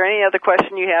 is there any other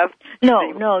question you have?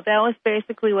 No, that was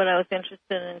basically what I was interested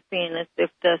in seeing, is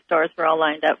if the stars were all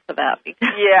lined up for that.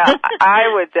 Yeah, I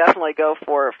would definitely go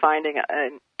for finding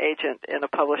an agent and a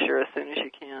publisher as soon as you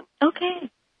can. Okay,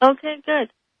 good.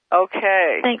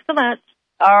 Okay. Thanks so much.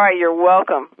 All right, you're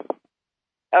welcome.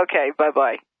 Okay,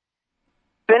 bye-bye.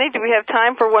 Benny, do we have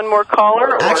time for one more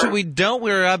caller? Actually, we don't.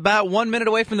 We're about 1 minute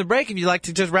away from the break. If you'd like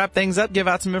to just wrap things up, give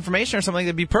out some information or something,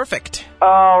 that'd be perfect.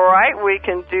 All right, we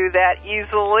can do that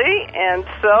easily. And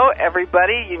so,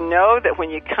 everybody, you know that when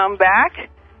you come back,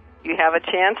 you have a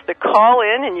chance to call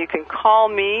in, and you can call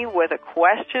me with a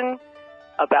question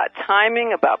about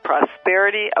timing, about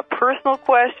prosperity, a personal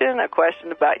question, a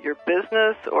question about your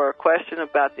business, or a question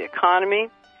about the economy.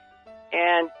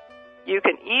 And you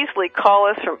can easily call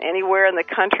us from anywhere in the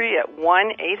country at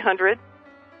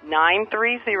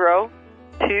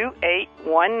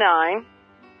 1-800-930-2819.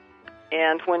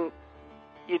 And when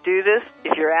you do this,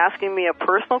 if you're asking me a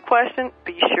personal question,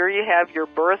 be sure you have your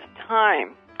birth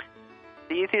time.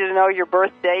 It's easy to know your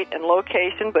birth date and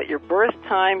location, but your birth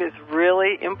time is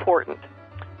really important.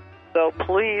 So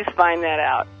please find that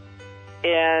out.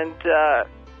 And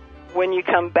when you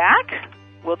come back,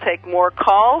 we'll take more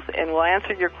calls, and we'll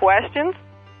answer your questions.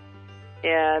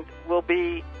 And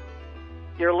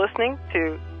you're listening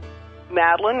to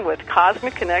Madeline with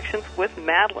Cosmic Connections with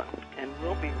Madeline. And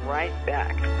we'll be right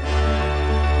back.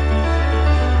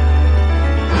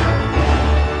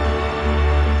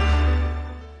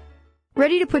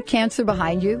 Ready to put cancer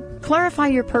behind you? Clarify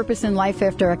your purpose in life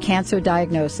after a cancer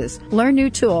diagnosis. Learn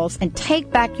new tools and take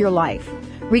back your life.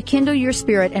 Rekindle your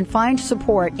spirit and find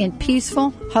support in peaceful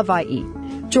Hawaii.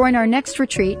 Join our next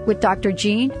retreat with Dr.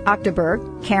 Jean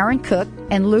Octoberg, Karen Cook,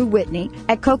 and Lou Whitney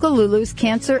at Kokolulu's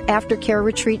Cancer Aftercare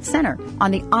Retreat Center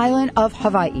on the island of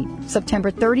Hawaii,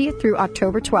 September 30th through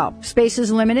October 12th. Space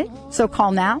is limited, so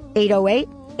call now,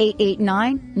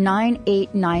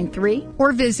 808-889-9893,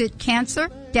 or visit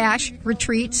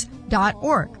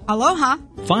cancer-retreats.org. Aloha!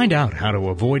 Find out how to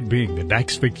avoid being the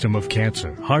next victim of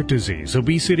cancer, heart disease,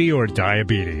 obesity, or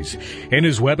diabetes. In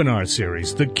his webinar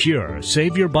series, The Cure,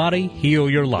 Save Your Body, Heal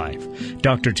Your Life,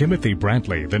 Dr. Timothy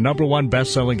Brantley, the #1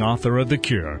 best-selling author of The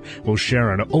Cure, will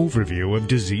share an overview of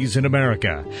disease in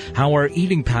America, how our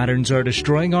eating patterns are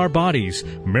destroying our bodies,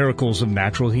 miracles of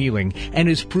natural healing, and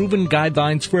his proven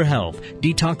guidelines for health,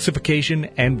 detoxification,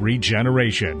 and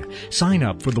regeneration. Sign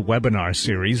up for the webinar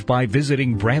series by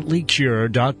visiting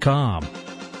BrantleyCure.com.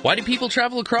 Why do people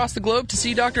travel across the globe to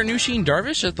see Dr. Nusheen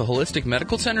Darvish at the Holistic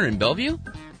Medical Center in Bellevue?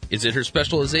 Is it her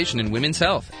specialization in women's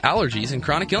health, allergies, and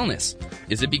chronic illness?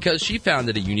 Is it because she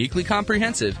founded a uniquely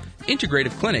comprehensive,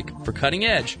 integrative clinic for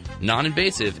cutting-edge,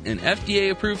 non-invasive, and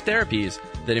FDA-approved therapies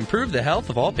that improve the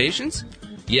health of all patients?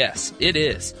 Yes, it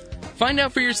is. Find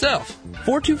out for yourself.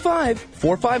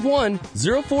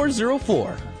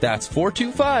 425-451-0404. That's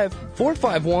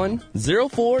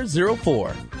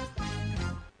 425-451-0404.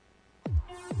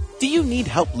 Do you need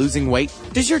help losing weight?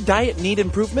 Does your diet need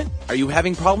improvement? Are you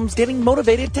having problems getting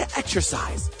motivated to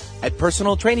exercise? At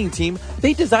Personal Training Team,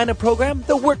 they design a program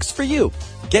that works for you.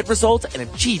 Get results and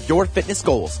achieve your fitness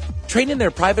goals. Train in their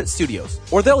private studios,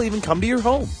 or they'll even come to your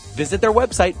home. Visit their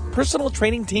website,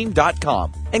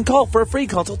 personaltrainingteam.com, and call for a free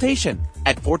consultation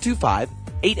at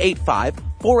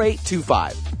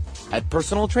 425-885-4825. At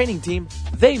Personal Training Team,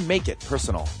 they make it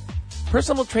personal.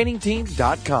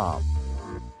 personaltrainingteam.com.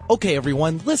 Okay,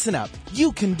 everyone, listen up.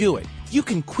 You can do it. You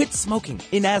can quit smoking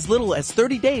in as little as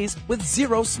 30 days with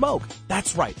Zero Smoke.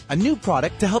 That's right, a new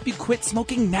product to help you quit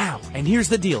smoking now. And here's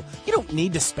the deal. You don't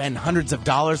need to spend hundreds of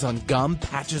dollars on gum,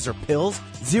 patches, or pills.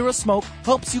 Zero Smoke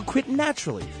helps you quit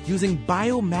naturally using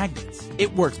biomagnets.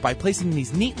 It works by placing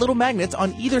these neat little magnets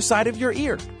on either side of your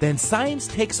ear. Then science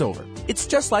takes over. It's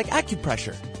just like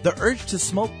acupressure. The urge to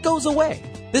smoke goes away.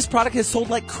 This product has sold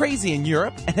like crazy in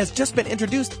Europe and has just been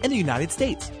introduced in the United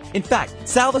States. In fact,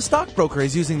 Sal the stockbroker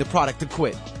is using the product to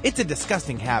quit. It's a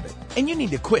disgusting habit, and you need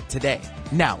to quit today.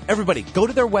 Now, everybody, go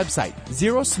to their website,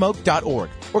 zerosmoke.org,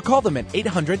 or call them at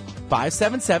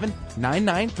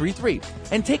 800-577-9933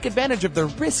 and take advantage of their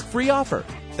risk-free offer.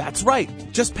 That's right.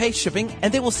 Just pay shipping,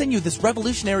 and they will send you this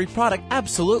revolutionary product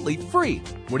absolutely free.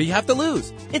 What do you have to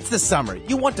lose? It's the summer.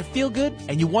 You want to feel good,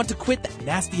 and you want to quit that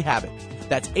nasty habit.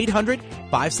 That's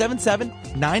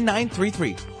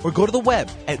 800-577-9933, or go to the web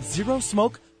at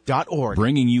zerosmoke.org.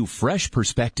 Bringing you fresh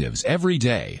perspectives every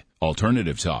day.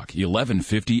 Alternative Talk,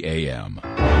 1150 AM.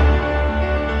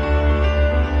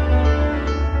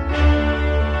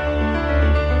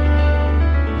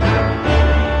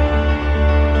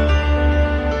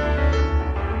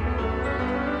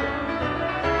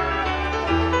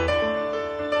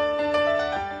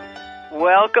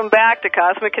 Welcome back to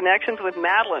Cosmic Connections with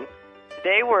Madeline.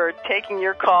 Today we're taking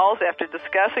your calls after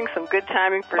discussing some good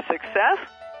timing for success.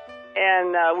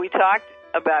 And we talked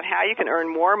about how you can earn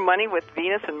more money with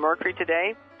Venus and Mercury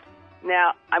today.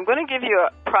 Now, I'm going to give you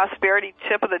a prosperity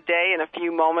tip of the day in a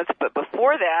few moments, but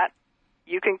before that,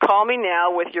 you can call me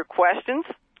now with your questions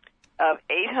of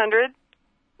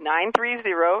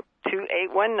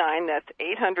 800-930-2819. That's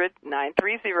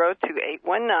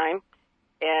 800-930-2819.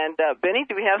 And, Benny,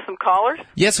 do we have some callers?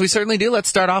 Yes, we certainly do. Let's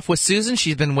start off with Susan.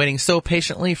 She's been waiting so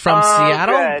patiently from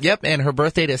Seattle. Good. Yep, and her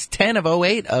birth date is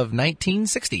 10/08 of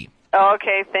 1960.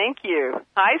 Okay, thank you.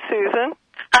 Hi, Susan.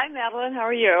 Hi, Madeline. How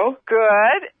are you?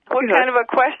 Good. What kind of a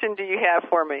question do you have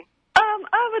for me?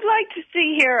 I would like to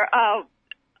see here,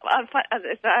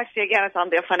 actually, again, it's on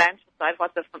the financial side,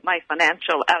 what my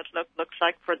financial outlook looks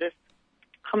like for this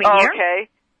coming year. Okay.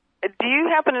 Do you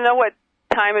happen to know what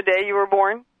time of day you were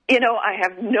born? You know, I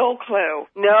have no clue.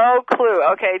 No clue.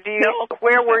 Okay.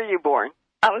 Where were you born?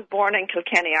 I was born in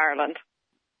Kilkenny, Ireland.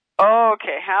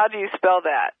 Okay. How do you spell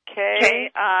that?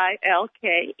 Kilkenny.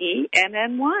 Kilkenny.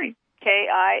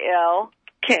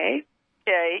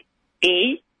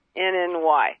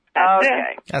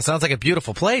 Okay. That sounds like a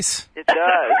beautiful place. It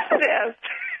does. It is.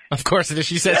 Of course it is.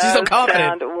 She said she's so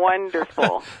confident. Sound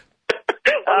wonderful.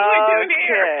 What are we doing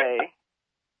here? Okay.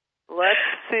 Let's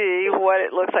see what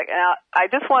it looks like. Now, I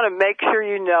just want to make sure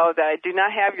you know that I do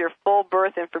not have your full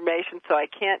birth information, so I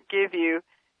can't give you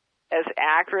as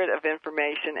accurate of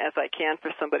information as I can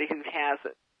for somebody who has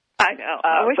it. I know.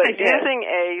 I wish but I did. Using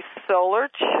a solar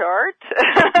chart,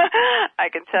 I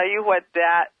can tell you what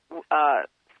that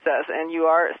says. And you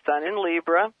are Sun in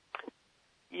Libra.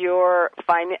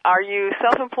 Are you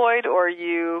self-employed or are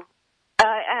you?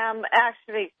 I am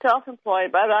actually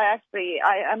self-employed, but I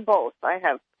am both. I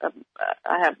have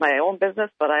my own business,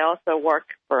 but I also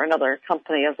work for another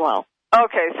company as well.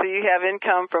 Okay, so you have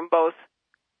income from both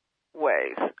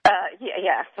ways.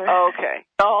 Yes. Okay.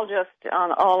 All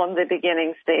in the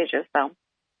beginning stages, though.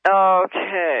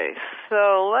 Okay,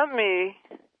 so let me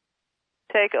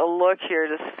take a look here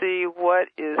to see what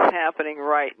is happening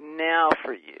right now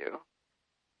for you.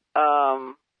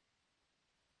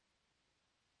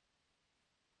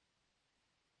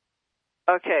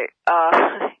 Okay.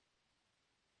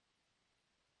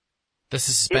 This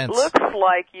is suspense. It looks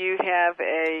like you have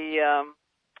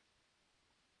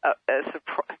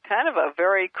kind of a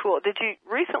very cool. Did you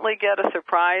recently get a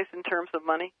surprise in terms of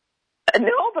money?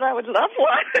 No, but I would love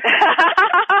one.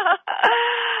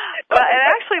 Well, it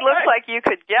actually looks like you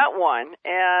could get one,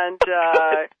 and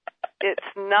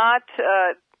it's not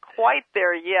quite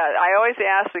there yet. I always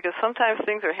ask because sometimes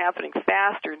things are happening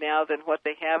faster now than what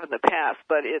they have in the past,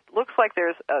 but it looks like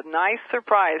there's a nice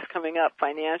surprise coming up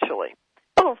financially.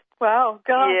 Oh, wow.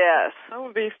 God. Yes. That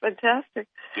would be fantastic.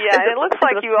 Yeah, and it looks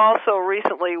like you also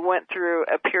recently went through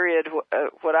a period,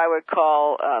 what I would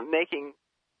call making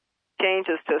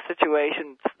changes to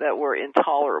situations that were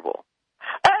intolerable.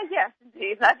 Yes,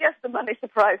 indeed. I guess the money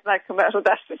surprise might come out of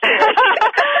that situation.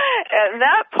 And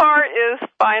that part is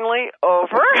finally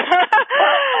over.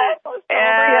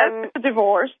 And yes,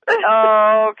 divorce.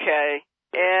 Okay.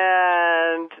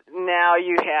 And now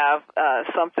you have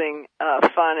something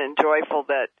fun and joyful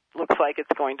that looks like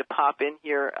it's going to pop in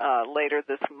here later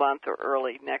this month or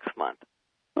early next month.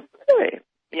 Really?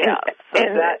 Yeah, so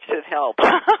that should help.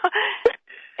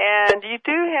 And you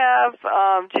do have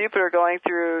Jupiter going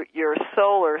through your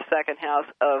solar second house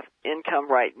of income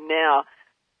right now.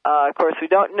 Of course, we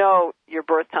don't know your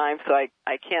birth time, so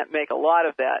I can't make a lot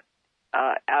of that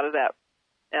out of that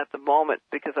at the moment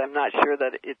because I'm not sure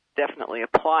that it definitely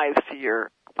applies to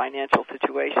your financial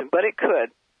situation, but it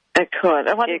could. It could.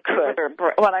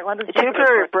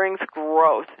 Jupiter brings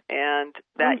growth, and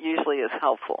that usually is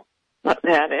helpful.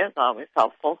 That is always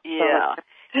helpful. Yeah.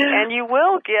 And you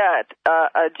will get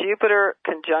a Jupiter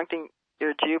conjuncting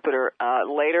your Jupiter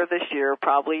later this year,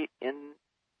 probably in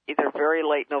either very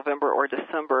late November or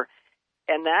December.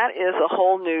 And that is a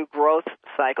whole new growth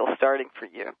cycle starting for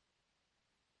you,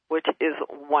 which is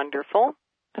wonderful.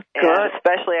 Good. And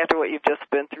especially after what you've just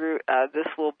been through, this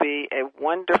will be a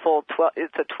wonderful,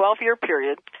 it's a 12-year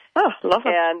period. Oh, love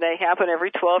it. And they happen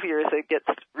every 12 years. It gets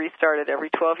restarted every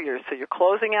 12 years. So you're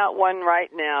closing out one right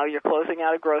now. You're closing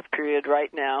out a growth period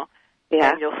right now.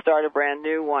 Yeah. And you'll start a brand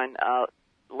new one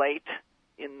late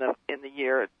in the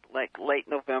year, like late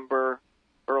November,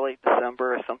 early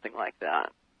December, or something like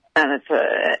that. And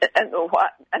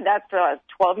and that's a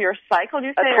 12-year cycle,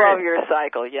 you say? A 12-year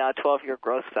cycle, yeah, a 12-year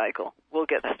growth cycle. We'll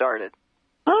get started.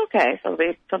 Okay, so it'll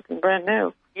be something brand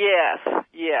new. Yes.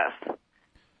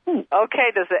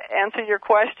 Okay, does it answer your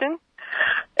question?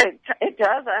 It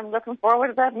does. I'm looking forward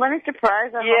to that money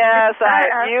surprise. Yes,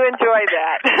 you enjoy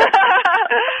that.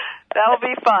 That'll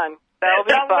be fun. That will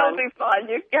be fun.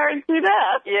 You guarantee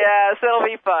that? Yes, it'll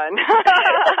be fun.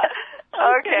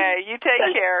 Okay, you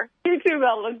take care. You too,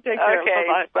 Madeline. Take care.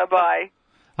 Okay, bye-bye.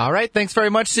 All right, thanks very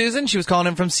much, Susan. She was calling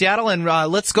in from Seattle, and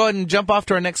let's go ahead and jump off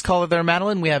to our next caller there,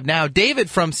 Madeline. We have now David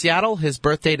from Seattle. His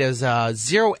birth date is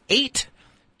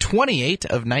 08/28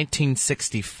 of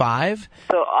 1965.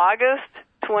 So August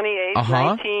 28th,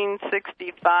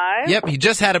 1965. Yep, he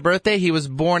just had a birthday. He was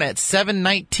born at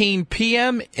 7:19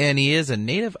 p.m., and he is a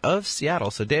native of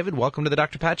Seattle. So, David, welcome to the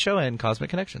Dr. Pat Show and Cosmic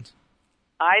Connections.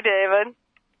 Hi, David.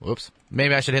 Whoops.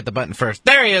 Maybe I should hit the button first.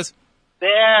 There he is.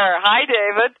 There. Hi,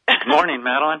 David. Good morning,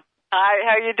 Madeline. Hi,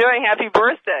 how you doing? Happy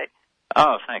birthday.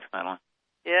 Oh, thanks, Madeline.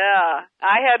 Yeah.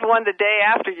 I had one the day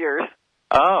after yours.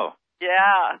 Oh.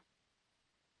 Yeah.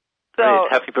 So,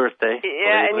 great. Happy birthday.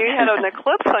 Yeah, and you had an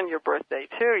eclipse on your birthday,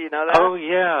 too. You know that? Oh,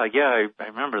 yeah. I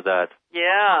remember that.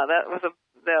 Yeah, that was a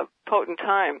potent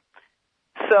time.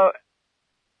 So,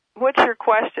 what's your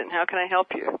question? How can I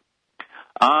help you?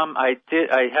 I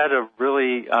had a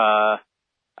really, I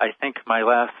think my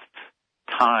last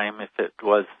time, if it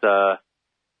was, I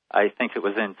think it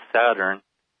was in Saturn,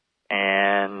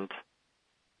 and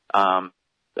a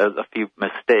few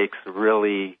mistakes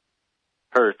really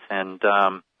hurt, and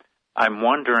I'm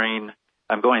wondering,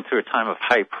 I'm going through a time of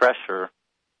high pressure,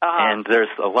 and there's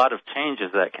a lot of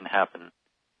changes that can happen,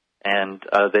 and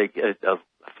a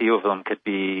few of them could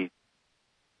be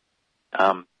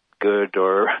good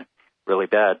or really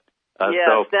bad. Yes.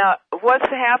 So, now, what's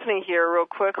happening here real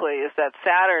quickly is that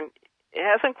Saturn, it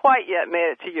hasn't quite yet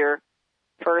made it to your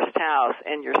first house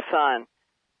and your sun.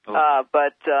 Oh.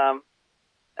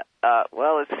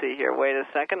 Well, let's see here. Wait a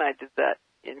second. I did that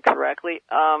incorrectly.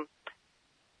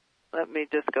 Let me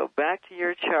just go back to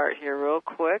your chart here real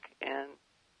quick and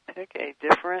pick a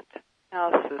different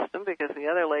house system because the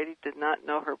other lady did not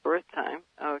know her birth time.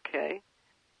 Okay,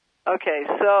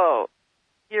 so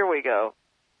here we go.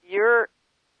 Your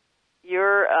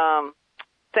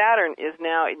Saturn is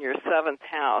now in your 7th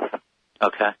house.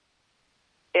 Okay.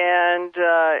 And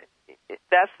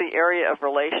that's the area of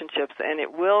relationships, and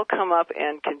it will come up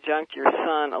and conjunct your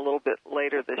sun a little bit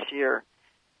later this year.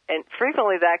 And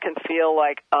frequently that can feel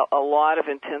like a lot of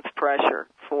intense pressure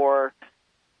for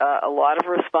a lot of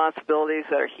responsibilities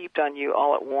that are heaped on you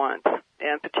all at once.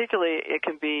 And particularly it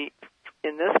can be,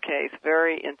 in this case,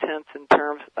 very intense in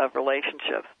terms of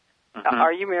relationships. Mm-hmm.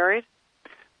 Are you married?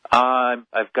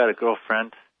 I've got a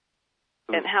girlfriend.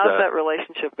 And how's that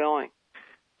relationship going?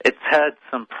 It's had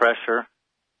some pressure.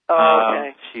 Oh,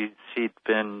 okay. She'd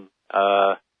been,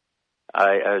 I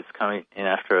was coming in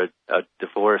after a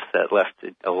divorce that left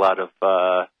a lot of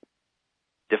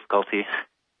difficulty.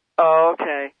 Oh,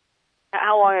 okay.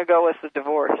 How long ago was the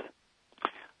divorce?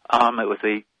 It was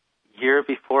a year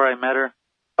before I met her.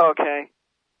 Okay.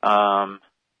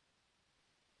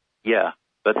 Yeah,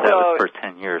 but that was for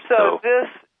 10 years. So this,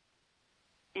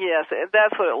 yes,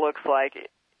 that's what it looks like.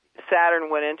 Saturn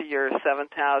went into your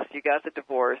 7th house. You got the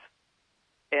divorce,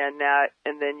 and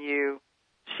then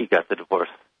she got the divorce.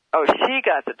 Oh, she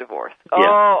got the divorce. Yeah.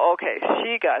 Oh, okay.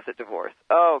 She got the divorce.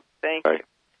 Oh, thank you.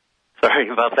 Sorry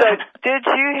about that. So, did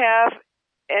you have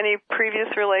any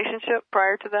previous relationship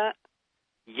prior to that?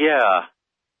 Yeah,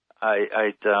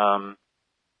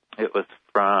 it was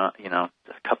from a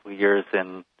couple of years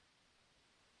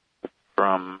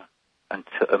from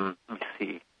until let me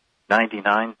see,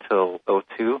 99 till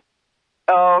 02.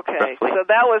 Oh, okay. Roughly. So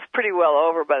that was pretty well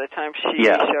over by the time she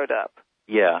showed up.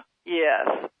 Yeah.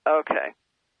 Yes. Okay.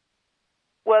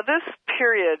 Well, this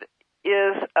period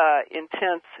is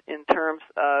intense in terms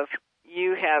of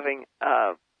you having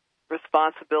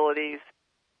responsibilities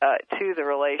to the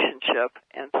relationship.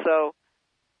 And so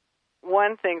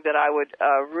one thing that I would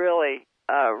really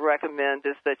recommend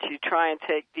is that you try and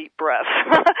take deep breaths.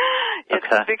 It's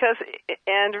okay.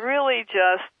 and really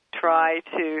just try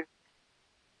to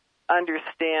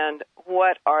understand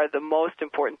what are the most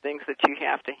important things that you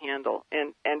have to handle,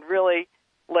 and really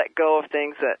let go of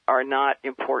things that are not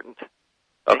important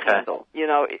to handle. You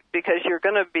know, because you're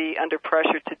going to be under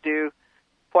pressure to do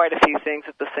quite a few things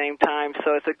at the same time,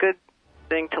 so it's a good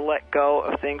thing to let go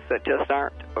of things that just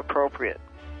aren't appropriate.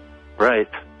 Right.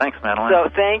 Thanks, Madeline. So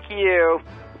thank you.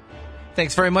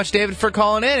 Thanks very much, David, for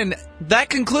calling in, and that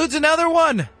concludes another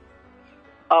one.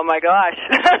 Oh, my gosh.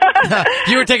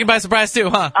 You were taken by surprise, too,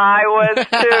 huh? I was,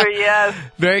 too, yes.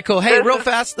 Very cool. Hey, real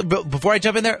fast, before I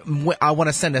jump in there, I want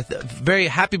to send a very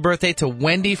happy birthday to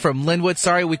Wendy from Linwood.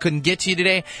 Sorry we couldn't get to you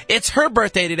today. It's her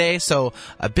birthday today, so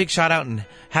a big shout-out and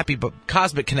happy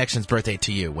Cosmic Connections birthday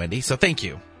to you, Wendy. So thank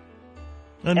you.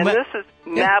 And this is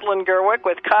Madeline Gerwick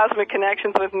with Cosmic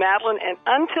Connections with Madeline. And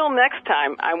until next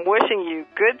time, I'm wishing you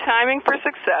good timing for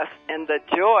success and the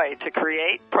joy to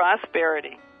create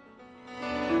prosperity.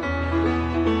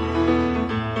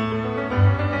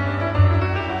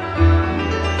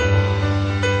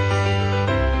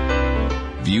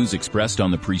 Views expressed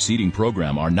on the preceding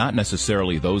program are not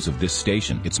necessarily those of this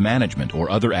station, its management,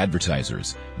 or other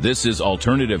advertisers. This is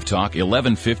Alternative Talk,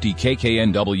 1150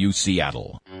 KKNW,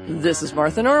 Seattle. This is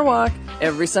Martha Norwalk.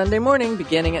 Every Sunday morning,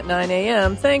 beginning at 9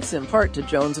 a.m., thanks in part to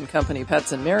Jones & Company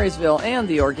Pets in Marysville and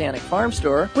the Organic Farm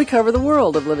Store, we cover the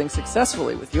world of living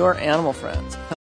successfully with your animal friends.